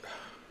a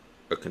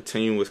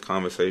continuous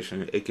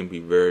conversation. It can be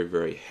very,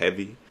 very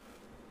heavy.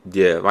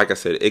 Yeah, like I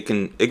said, it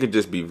could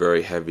just be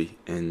very heavy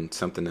and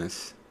something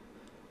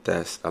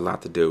that's a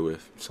lot to deal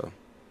with. So.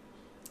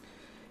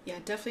 Yeah,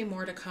 definitely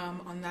more to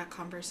come on that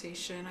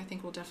conversation. I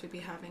think we'll definitely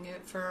be having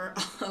it for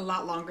a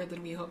lot longer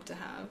than we hope to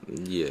have.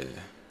 Yeah.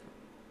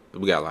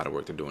 We got a lot of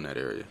work to do in that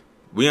area.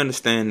 We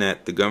understand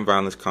that the gun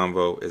violence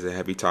convo is a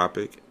heavy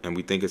topic, and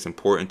we think it's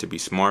important to be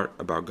smart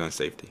about gun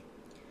safety.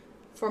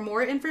 For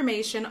more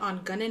information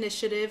on gun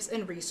initiatives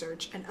and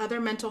research and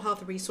other mental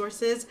health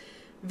resources,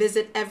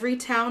 visit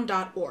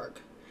everytown.org.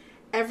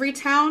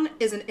 Everytown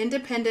is an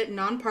independent,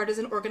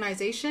 nonpartisan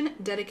organization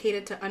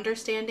dedicated to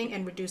understanding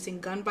and reducing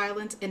gun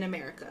violence in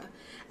America.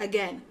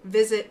 Again,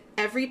 visit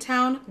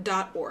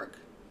everytown.org.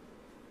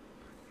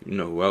 You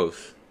know who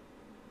else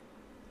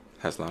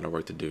has a lot of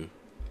work to do?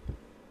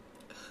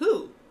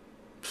 Who?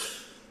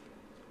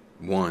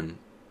 One,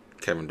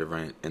 Kevin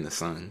Durant and the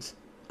Suns.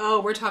 Oh,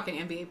 we're talking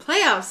NBA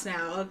playoffs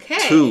now.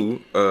 Okay.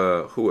 Two,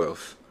 who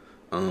else?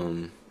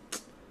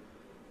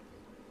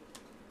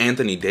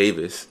 Anthony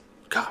Davis.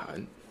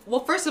 God.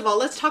 Well, first of all,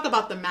 let's talk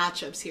about the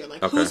matchups here.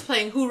 Like, Okay. who's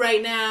playing who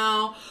right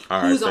now?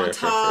 All Who's right, on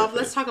top?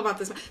 Let's talk about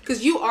this.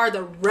 Because you are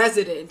the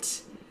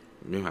resident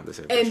You don't have to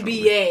say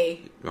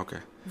NBA Okay.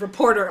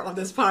 reporter on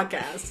this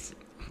podcast.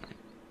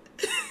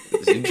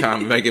 So you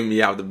trying to making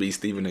me out to be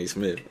Stephen A.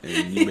 Smith,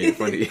 and you made it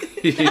funny.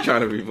 You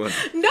trying to be funny.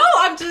 No,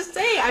 I'm just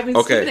saying. I mean,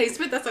 Okay. Stephen A.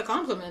 Smith, that's a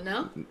compliment,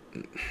 no?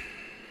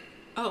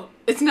 Oh,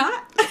 it's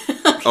not?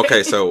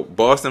 Okay, so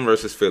Boston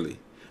versus Philly,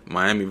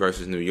 Miami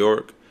versus New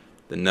York,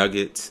 the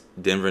Nuggets,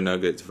 Denver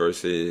Nuggets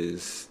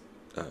versus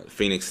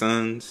Phoenix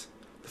Suns,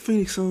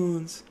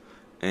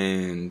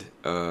 and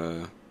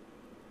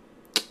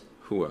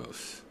who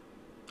else?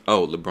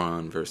 Oh,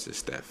 LeBron versus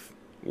Steph,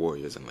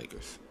 Warriors and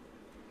Lakers.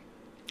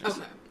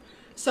 Okay.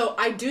 So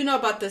I do know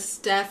about the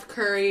Steph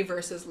Curry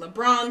versus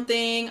LeBron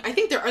thing. I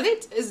think are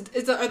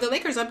the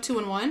Lakers up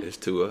 2-1? It's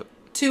 2 up.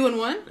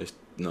 2-1?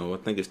 No, I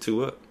think it's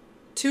 2 up.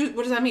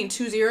 What does that mean?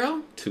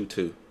 2-0?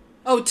 2-2.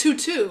 Oh,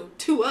 2-2.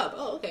 2 up.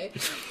 Oh, okay.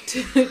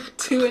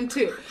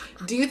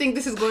 2-2. Do you think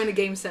this is going to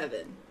Game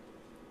 7?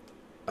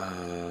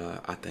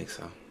 I think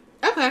so.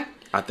 Okay.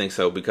 I think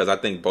so because I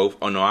think both.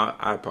 Oh no,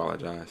 I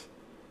apologize.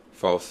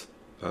 False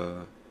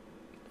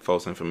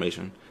false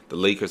information. The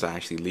Lakers are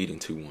actually leading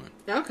 2-1.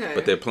 Okay.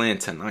 But they're playing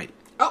tonight.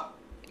 Oh.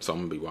 So I'm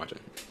going to be watching.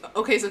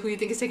 Okay, so who do you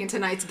think is taking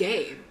tonight's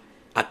game?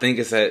 I think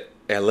it's at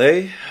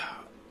L.A.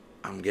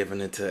 I'm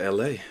giving it to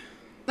L.A.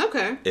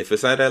 Okay. If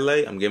it's at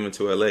L.A., I'm giving it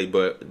to L.A.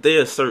 But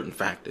there are certain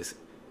factors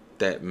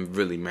that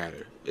really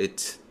matter.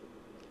 It's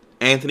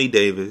Anthony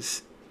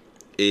Davis.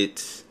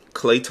 It's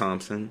Klay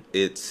Thompson.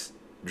 It's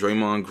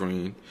Draymond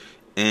Green.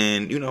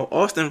 And, you know,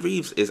 Austin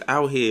Reeves is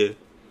out here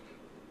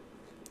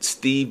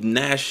Steve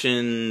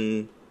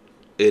Nashing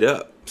it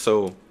up.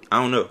 So, I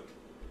don't know.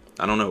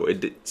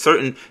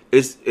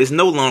 It's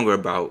no longer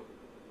about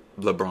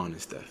LeBron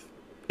and Steph.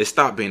 It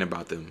stopped being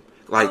about them.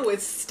 Like, oh,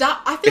 it's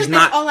stop. I think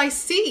that's all I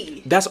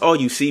see. That's all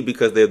you see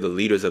because they're the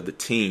leaders of the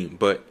team.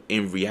 But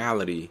in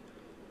reality,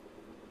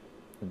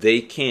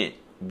 they can't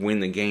win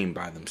the game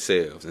by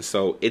themselves. And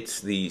so it's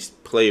these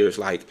players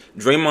like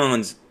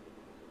Draymond's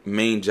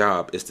main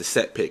job is to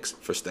set picks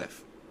for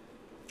Steph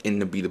and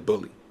to be the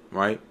bully,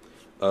 right?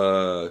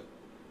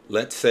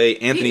 Let's say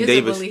Anthony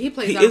Davis. He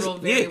plays that role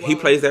very well. He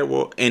plays that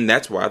role, and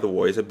that's why the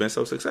Warriors have been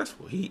so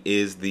successful. He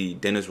is the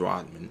Dennis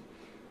Rodman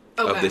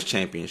of this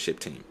championship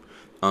team.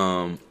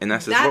 And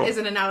that's his role. That is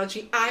an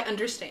analogy I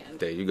understand.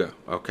 There you go.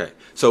 Okay.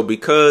 So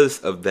because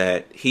of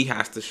that, he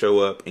has to show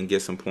up and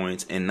get some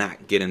points and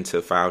not get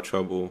into foul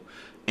trouble.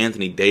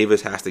 Anthony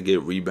Davis has to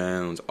get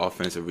rebounds,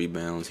 offensive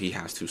rebounds. He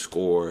has to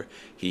score.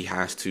 He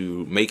has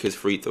to make his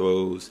free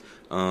throws.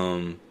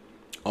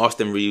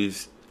 Austin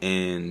Reeves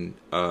and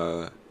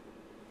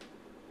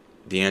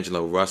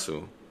D'Angelo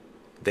Russell,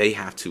 they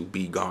have to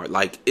be guard.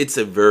 Like, it's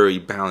a very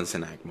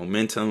balancing act.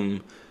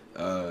 Momentum,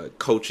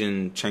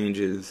 coaching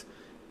changes.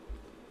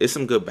 It's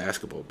some good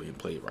basketball being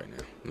played right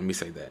now. Let me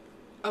say that.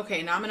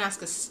 Okay, now I'm going to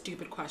ask a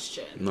stupid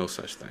question. No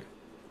such thing.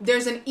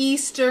 There's an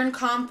Eastern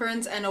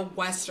Conference and a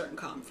Western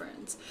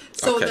Conference.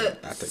 So Okay, the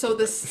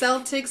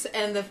Celtics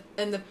and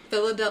the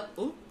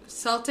Philadelphia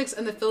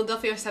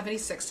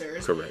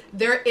 76ers. Correct.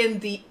 They're in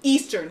the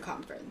Eastern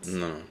Conference.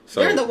 No.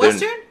 So they're in the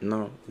Western?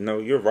 No,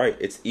 you're right.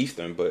 It's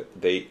Eastern, but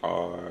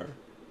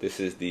this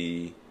is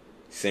the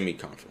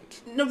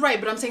semi-conference. No, right,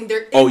 but I'm saying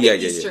they're in the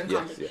Eastern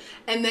Conference. Yes.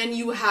 And then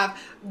you have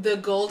the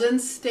Golden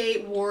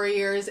State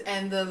Warriors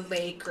and the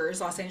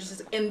Lakers, Los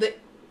Angeles, in the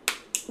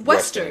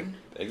Western.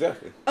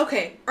 Exactly.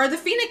 Okay, are the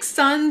Phoenix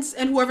Suns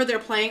and whoever they're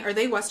playing, are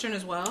they Western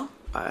as well?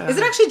 Is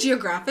it actually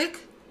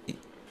geographic?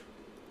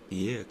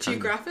 Yeah. Kinda.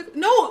 Geographic?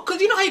 No,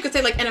 because you know how you could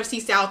say like NFC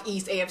South,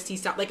 East, AFC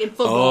South, like in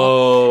football.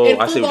 Oh,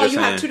 in I see what football, you're you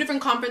have saying. two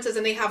different conferences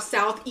and they have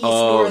South, East,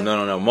 Oh, North.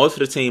 no. Most of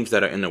the teams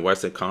that are in the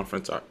Western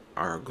Conference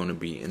are going to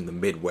be in the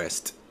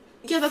Midwest.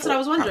 Yeah, that's what I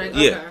was wondering.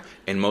 Yeah. Okay.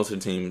 And most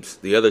of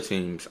the other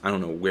teams, I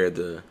don't know where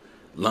the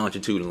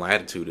longitude and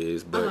latitude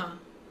is, but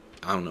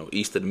I don't know,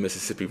 east of the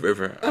Mississippi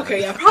River.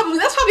 Okay, yeah, probably.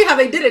 That's probably how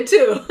they did it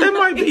too. That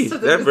might be. East of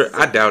the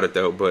I doubt it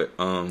though, but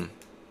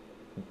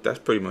that's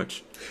pretty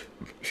much,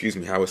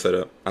 how it's set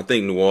up. I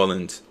think New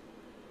Orleans.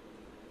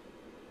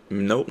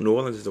 Nope, New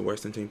Orleans is the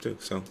Western team too.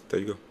 So there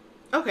you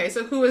go. Okay,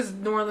 so who is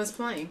New Orleans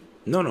playing?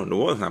 No,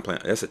 New Orleans not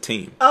playing. That's a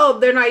team. Oh,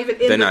 they're not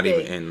even in. They're not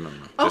even in. No.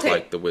 Just Okay,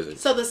 like the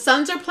Wizards. So the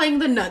Suns are playing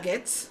the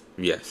Nuggets.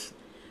 Yes.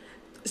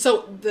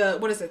 So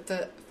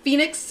the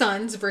Phoenix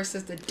Suns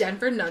versus the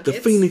Denver Nuggets.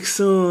 The Phoenix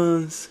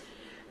Suns.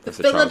 The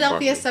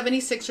Philadelphia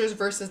 76ers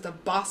versus the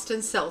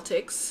Boston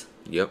Celtics.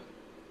 Yep.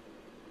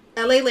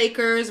 LA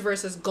Lakers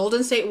versus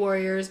Golden State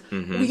Warriors.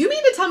 Mm-hmm. You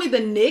mean to tell me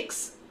the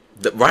Knicks?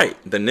 The Knicks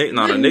The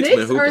been Knicks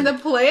hooping. are in the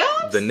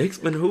playoffs? The Knicks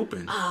been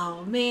hooping.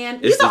 Oh man,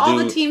 It's these are all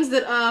the dude- teams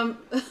that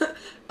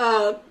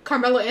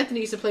Carmelo Anthony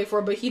used to play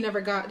for, but he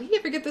never got. Did he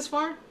ever get this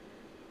far?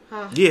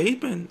 Yeah,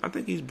 I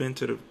think he's been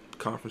to the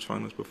conference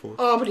finals before.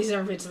 Oh, but he's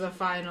never been to the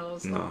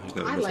finals. No, Oh, he's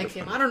never I been to like the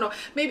him. finals. I don't know.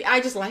 Maybe I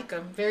just like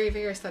him. Very,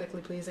 very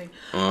aesthetically pleasing.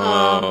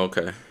 Oh,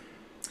 okay.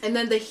 And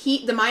then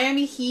the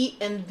Miami Heat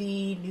and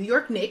the New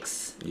York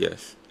Knicks.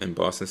 Yes, and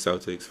Boston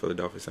Celtics,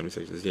 Philadelphia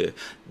 76ers. Yeah,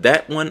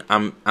 that one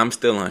I'm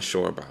still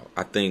unsure about.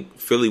 I think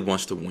Philly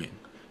wants to win.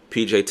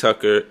 PJ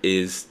Tucker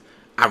is.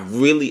 I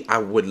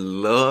would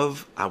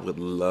love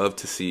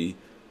to see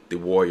the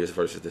Warriors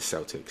versus the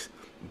Celtics.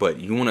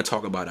 But you want to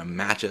talk about a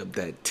matchup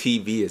that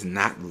TV is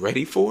not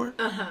ready for?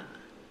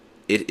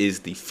 It is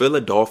the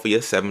Philadelphia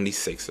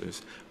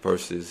 76ers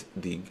versus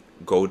the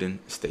Golden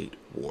State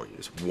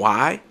Warriors.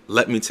 Why?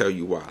 Let me tell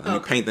you why. Let me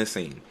paint the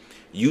scene.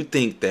 You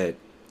think that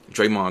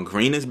Draymond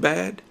Green is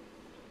bad?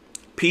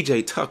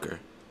 PJ Tucker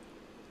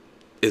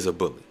is a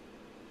bully.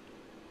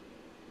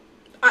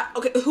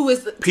 Okay, who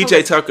is the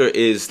PJ Tucker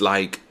is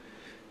like,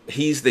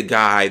 he's the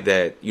guy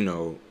that,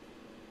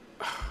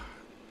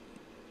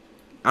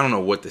 I don't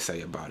know what to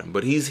say about him,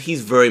 but he's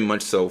very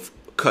much so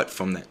cut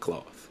from that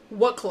cloth.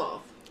 What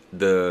cloth?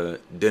 The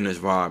Dennis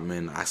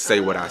Rodman, I say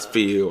what I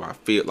feel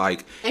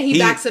like. And he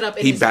backs it up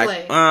in his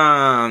play.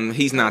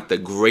 He's not the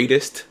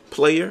greatest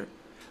player,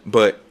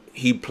 but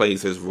he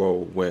plays his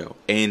role well.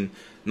 And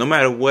no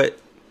matter what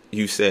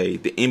you say,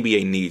 the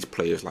NBA needs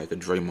players like a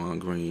Draymond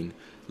Green,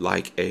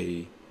 like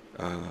a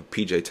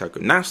PJ Tucker.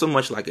 Not so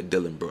much like a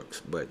Dylan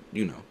Brooks, but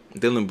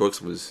Dylan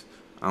Brooks was,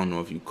 I don't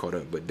know if you caught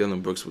up, but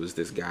Dylan Brooks was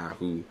this guy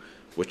who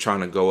was trying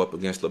to go up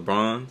against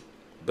LeBron,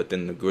 but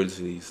then the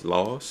Grizzlies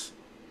lost.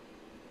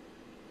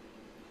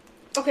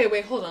 Okay,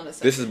 wait, hold on a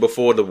second. This is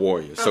before the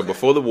Warriors. So Okay.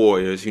 before the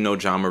Warriors, you know,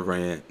 Ja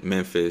Morant,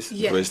 Memphis,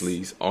 Yes.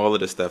 Grizzlies, all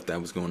of the stuff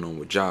that was going on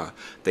with Ja.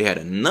 They had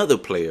another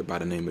player by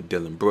the name of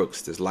Dylan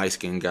Brooks, this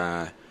light-skinned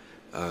guy,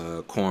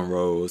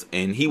 cornrows,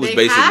 and he was they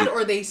basically... had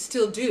or they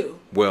still do?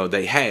 Well,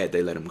 they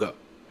let him go.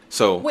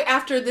 So... Wait,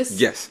 after this?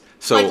 Yes.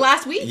 So, like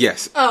last week?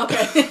 Yes. Oh,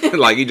 okay.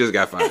 Like, he just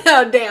got fired.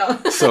 Oh,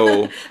 damn.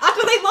 So...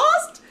 After they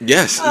lost?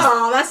 Yes.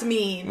 Oh, that's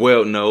mean.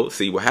 Well, no.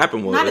 See, what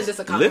happened was... Not in this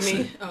economy.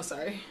 Listen, Oh,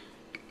 sorry.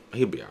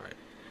 he'll be all right.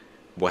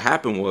 What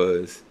happened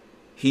was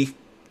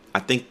I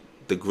think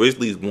the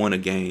Grizzlies won a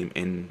game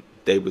and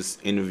they was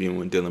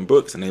interviewing Dylan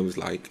Brooks and he was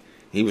like,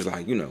 you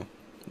know,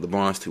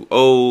 LeBron's too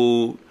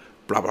old,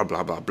 blah, blah,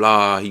 blah, blah,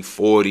 blah. He's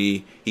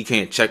 40. He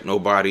can't check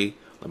nobody.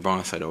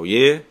 LeBron said, oh,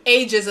 yeah.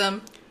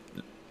 Ageism.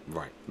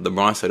 Right.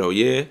 LeBron said, oh,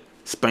 yeah.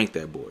 Spank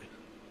that boy.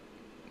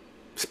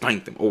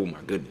 Spanked him. Oh, my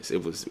goodness.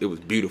 It was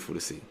beautiful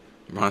to see.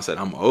 LeBron said,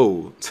 I'm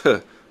old.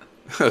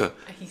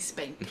 He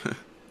spanked.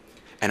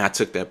 And I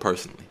took that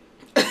personally.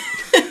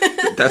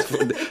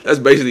 That's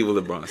basically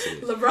what LeBron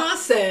said. LeBron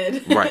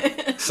said.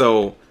 Right.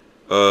 So,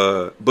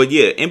 but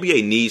yeah,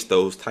 NBA needs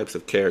those types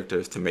of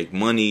characters to make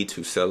money,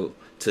 to sell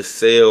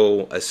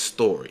a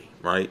story,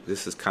 right?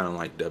 This is kind of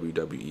like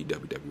WWE,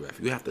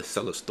 WWF. You have to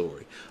sell a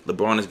story.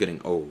 LeBron is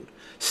getting old.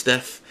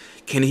 Steph,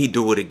 can he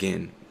do it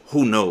again?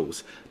 Who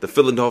knows? The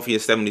Philadelphia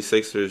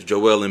 76ers,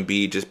 Joel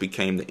Embiid just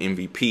became the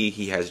MVP.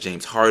 He has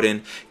James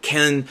Harden.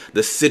 Can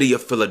the city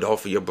of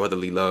Philadelphia,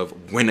 brotherly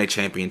love, win a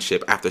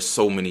championship after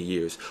so many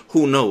years?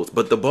 Who knows?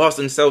 But the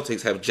Boston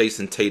Celtics have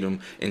Jason Tatum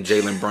and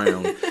Jaylen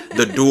Brown,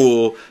 the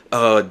dual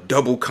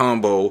double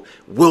combo.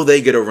 Will they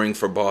get a ring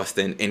for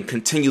Boston and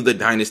continue the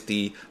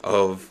dynasty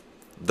of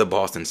the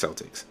Boston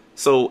Celtics?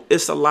 So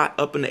it's a lot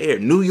up in the air.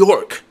 New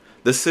York,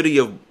 the city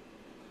of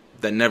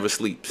that never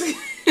sleeps,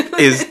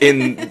 is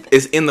in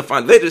the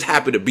final. They're just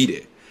happy to be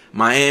there.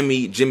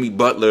 Miami, Jimmy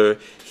Butler,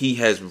 he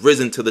has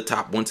risen to the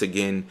top once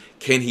again.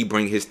 Can he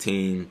bring his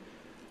team,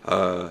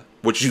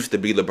 which used to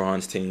be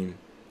LeBron's team,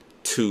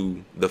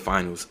 to the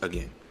finals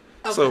again?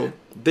 Okay. So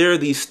there are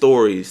these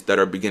stories that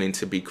are beginning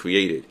to be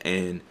created,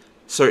 and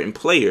certain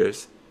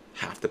players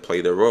have to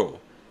play their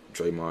role.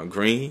 Draymond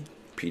Green,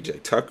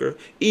 PJ Tucker,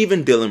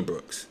 even Dylan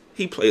Brooks.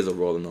 He plays a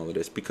role in all of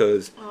this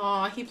because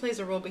He plays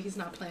a role, but he's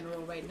not playing a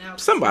role right now.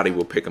 somebody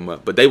will pick him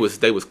up. But they was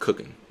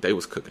cooking. They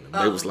was cooking him. They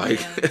Oh, was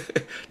like, man.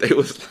 they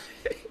was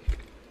like,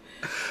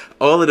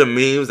 all of the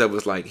memes that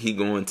was like he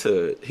on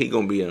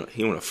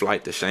a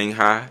flight to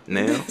Shanghai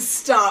now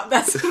Stop.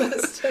 That's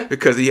messed up.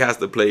 because he has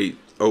to play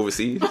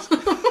overseas.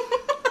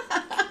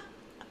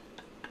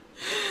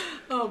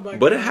 Oh my god.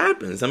 But it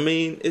happens. I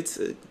mean, I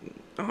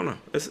don't know.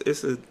 The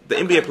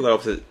NBA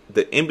playoffs.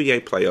 The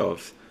NBA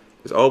playoffs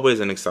is always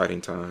an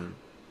exciting time.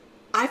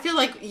 I feel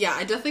like, yeah,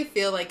 I definitely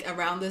feel like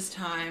around this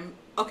time.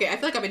 Okay, I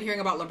feel like I've been hearing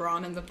about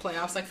LeBron in the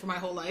playoffs like for my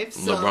whole life.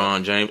 So.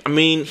 LeBron James. I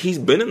mean, he's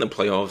been in the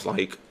playoffs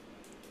like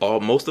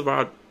most of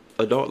our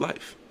adult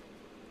life.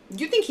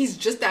 You think he's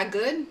just that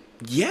good?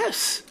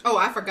 Yes. Oh,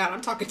 I forgot.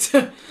 I'm talking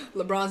to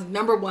LeBron's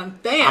number one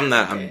fan. I'm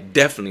not. Okay. I'm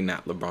definitely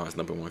not LeBron's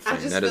number one fan.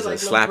 just That is feel a like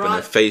slap in the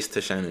LeBron- face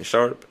to Shannon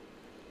Sharp.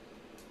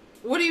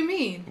 What do you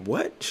mean?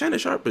 What? Shannon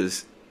Sharp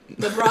is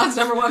LeBron's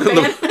number one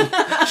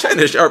fan?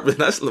 Shannon Sharp is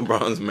that's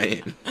LeBron's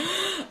man.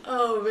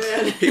 Oh,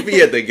 man. He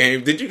be at the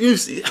game. Did you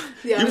see?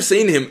 Yeah. You've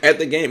seen him at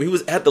the game. He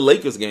was at the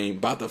Lakers game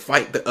about to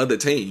fight the other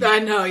team. I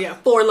know, yeah.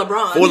 For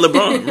LeBron. For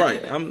LeBron,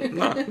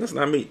 right? That's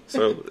not me.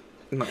 So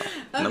no,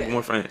 number Okay.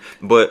 one fan.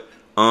 But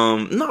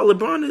no,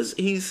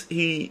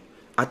 LeBron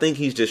I think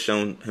he's just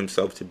shown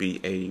himself to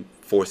be a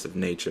force of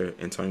nature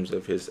in terms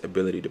of his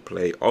ability to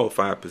play all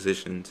 5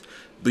 positions,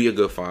 be a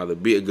good father,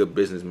 be a good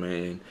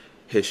businessman.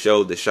 His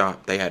show, The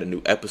Shop, they had a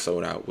new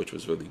episode out, which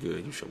was really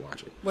good. You should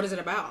watch it. What is it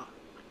about?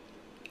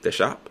 The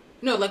Shop?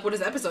 No, like, what is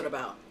the episode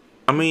about?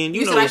 I mean,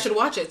 You know, said I should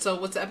watch it, so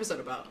what's the episode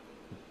about?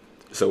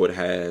 so it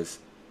has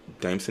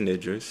Damson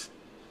Idris.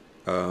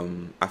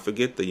 I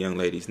forget the young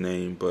lady's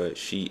name, but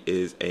she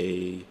is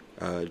a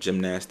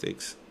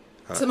gymnastics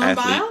Simone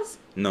athlete. Biles?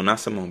 No, not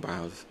Simone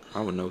Biles.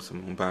 I would know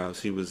Simone Biles.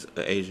 She was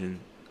an Asian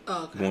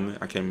Oh, okay. woman.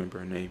 I can't remember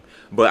her name.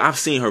 But I've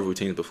seen her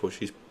routines before.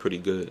 She's pretty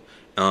good.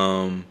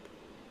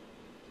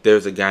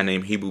 There's a guy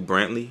named Hebu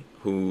Brantley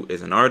who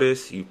is an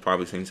artist. You've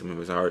probably seen some of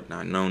his art,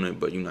 not known it,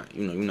 but you're not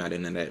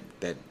in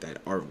that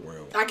art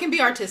world. I can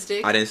be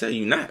artistic. I didn't say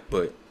you're not,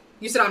 but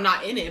You said I'm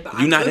not in it, but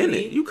you're not could in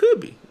be. it. You could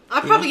be. I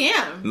You probably know?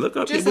 am. Look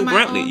up Just Hebu in my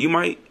Brantley. own- You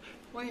might.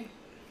 Wait.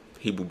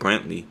 Hebu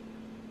Brantley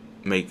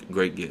make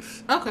great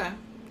gifts. Okay. Let me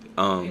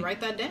Um, write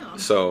that down.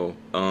 so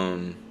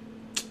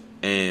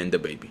and the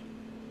baby.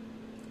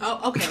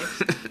 Oh, okay.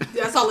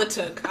 That's all it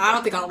took. I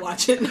don't think I'll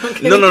watch it. No, I'm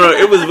kidding. No.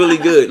 It was really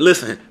good.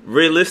 Listen,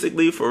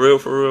 realistically, for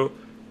real,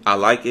 I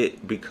like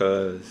it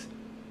because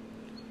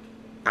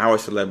our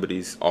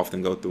celebrities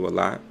often go through a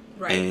lot.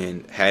 Right.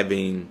 And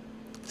having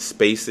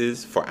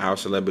spaces for our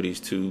celebrities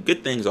to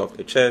get things off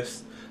their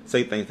chest,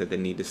 say things that they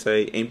need to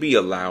say, and be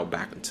allowed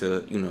back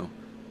into,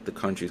 the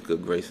country's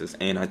good graces.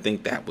 And I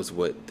think that was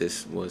what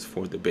this was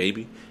for the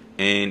baby.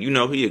 And,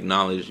 he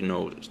acknowledged,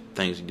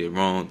 things he did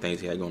wrong,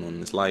 things he had going on in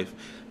his life.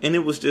 And it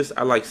was just,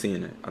 I like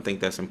seeing it. I think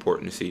that's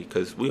important to see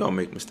because we all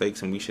make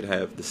mistakes and we should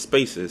have the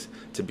spaces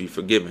to be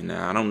forgiven.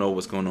 Now, I don't know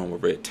what's going on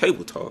with Red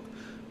Table Talk,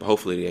 but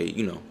hopefully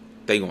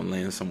they going to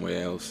land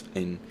somewhere else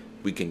and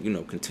we can,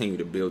 continue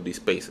to build these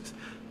spaces.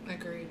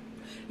 Agreed.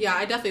 Yeah,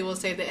 I definitely will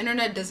say the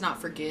internet does not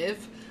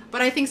forgive,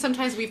 but I think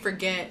sometimes we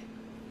forget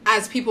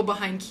as people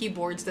behind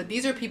keyboards that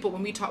these are people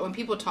when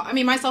people talk, I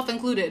mean myself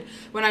included,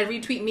 when I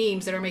retweet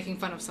memes that are making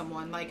fun of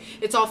someone, like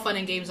it's all fun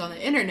and games on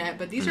the internet,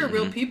 but these are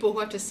real people who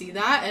have to see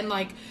that, and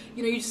like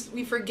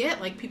we forget,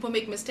 like, people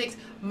make mistakes.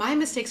 My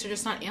mistakes are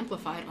just not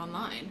amplified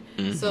online.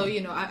 So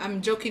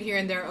I'm joking here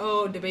and there,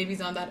 oh, the baby's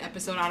on that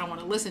episode, I don't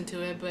want to listen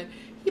to it, but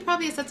he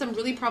probably has said some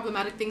really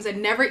problematic things. I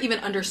never even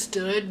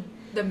understood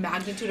the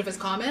magnitude of his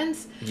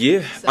comments.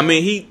 Yeah, so. I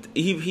mean,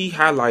 he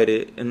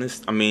highlighted in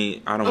this. I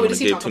mean, I don't want to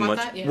give too much.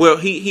 That? Yeah. Well,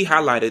 he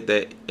highlighted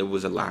that it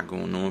was a lot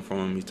going on for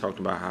him. He talked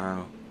about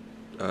how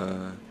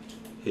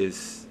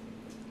his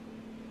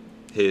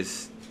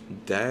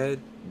dad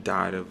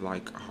died of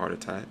like a heart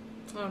attack.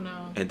 Oh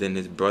no! And then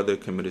his brother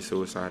committed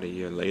suicide a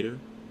year later.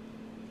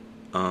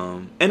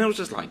 And it was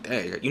just like,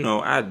 dang,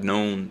 I'd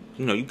known,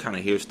 you kind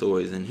of hear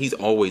stories, and he's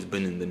always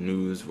been in the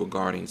news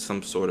regarding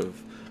some sort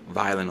of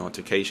violent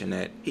altercation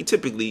that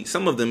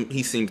some of them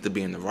he seems to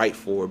be in the right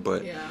for,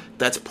 but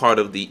that's part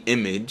of the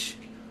image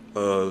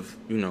of,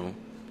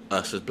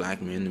 us as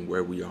black men and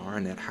where we are,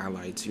 and that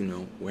highlights,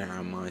 where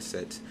our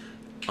mindsets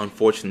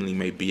unfortunately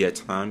may be at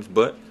times,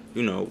 but,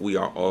 we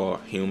are all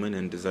human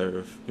and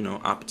deserve,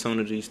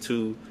 opportunities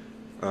to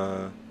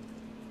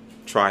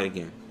try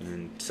again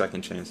and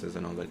second chances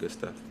and all that good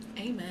stuff.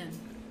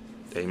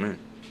 Amen.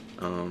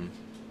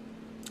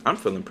 I'm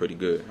feeling pretty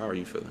good. How are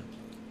you feeling?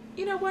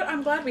 You know what?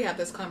 I'm glad we had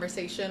this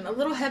conversation. A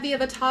little heavy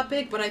of a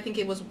topic, but I think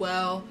it was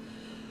well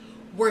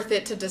worth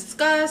it to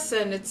discuss.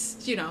 And it's,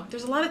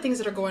 there's a lot of things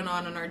that are going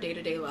on in our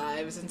day-to-day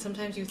lives. And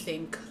sometimes you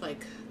think,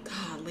 like,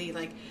 golly,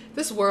 like,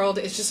 this world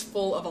is just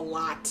full of a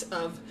lot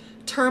of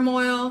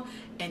turmoil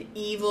and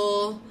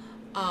evil.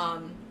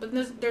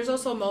 But there's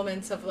also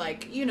moments of,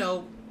 like,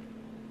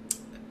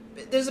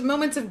 there's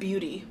moments of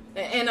beauty.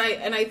 And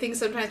I think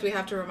sometimes we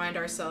have to remind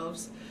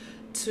ourselves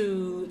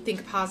to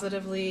think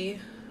positively.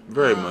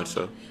 Very much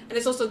so. And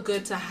it's also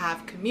good to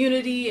have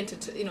community and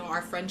to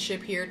our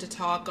friendship here to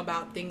talk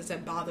about things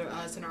that bother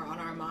us and are on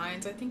our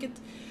minds. I think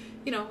it's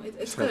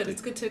it's good. Healthy.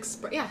 It's good to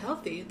express. Yeah,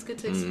 healthy. It's good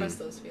to express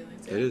those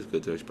feelings. Yeah. It is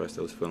good to express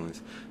those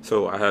feelings.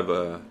 So I have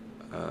a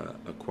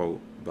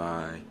quote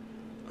by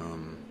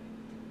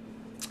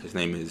his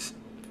name is,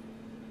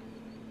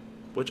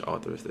 which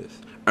author is this?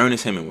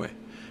 Ernest Hemingway.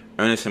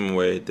 Ernest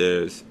Hemingway.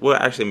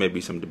 Actually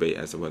maybe some debate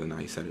as to whether or not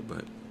he said it,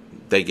 but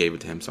they gave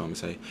it to him, so I'm going to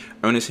say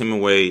Ernest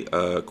Hemingway,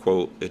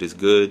 quote, "It is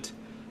good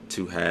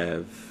to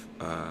have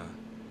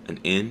an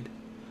end,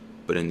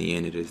 but in the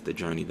end it is the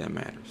journey that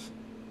matters."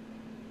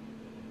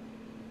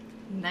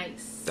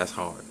 Nice. That's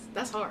hard.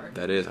 That's hard.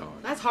 That is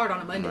hard. That's hard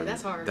on a Monday.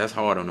 That's hard. That's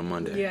hard on a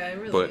Monday. Yeah, it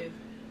really is.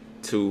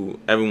 To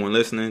everyone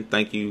listening,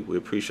 thank you. We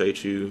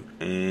appreciate you,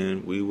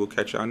 and we will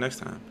catch y'all next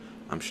time.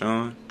 I'm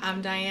Sean.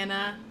 I'm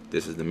Diana.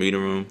 This is The Meeting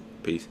Room.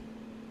 Peace.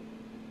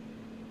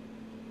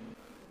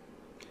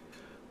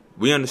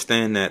 We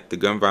understand that the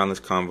gun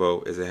violence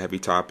convo is a heavy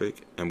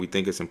topic, and we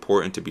think it's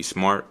important to be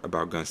smart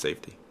about gun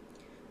safety.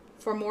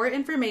 For more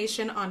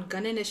information on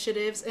gun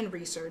initiatives and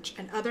research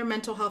and other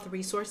mental health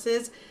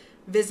resources,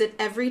 visit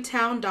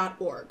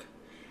everytown.org.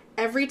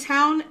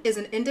 Everytown is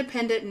an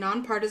independent,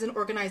 nonpartisan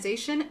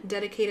organization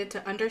dedicated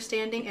to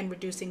understanding and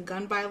reducing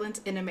gun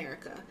violence in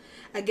America.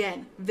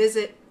 Again,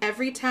 visit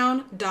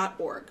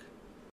everytown.org.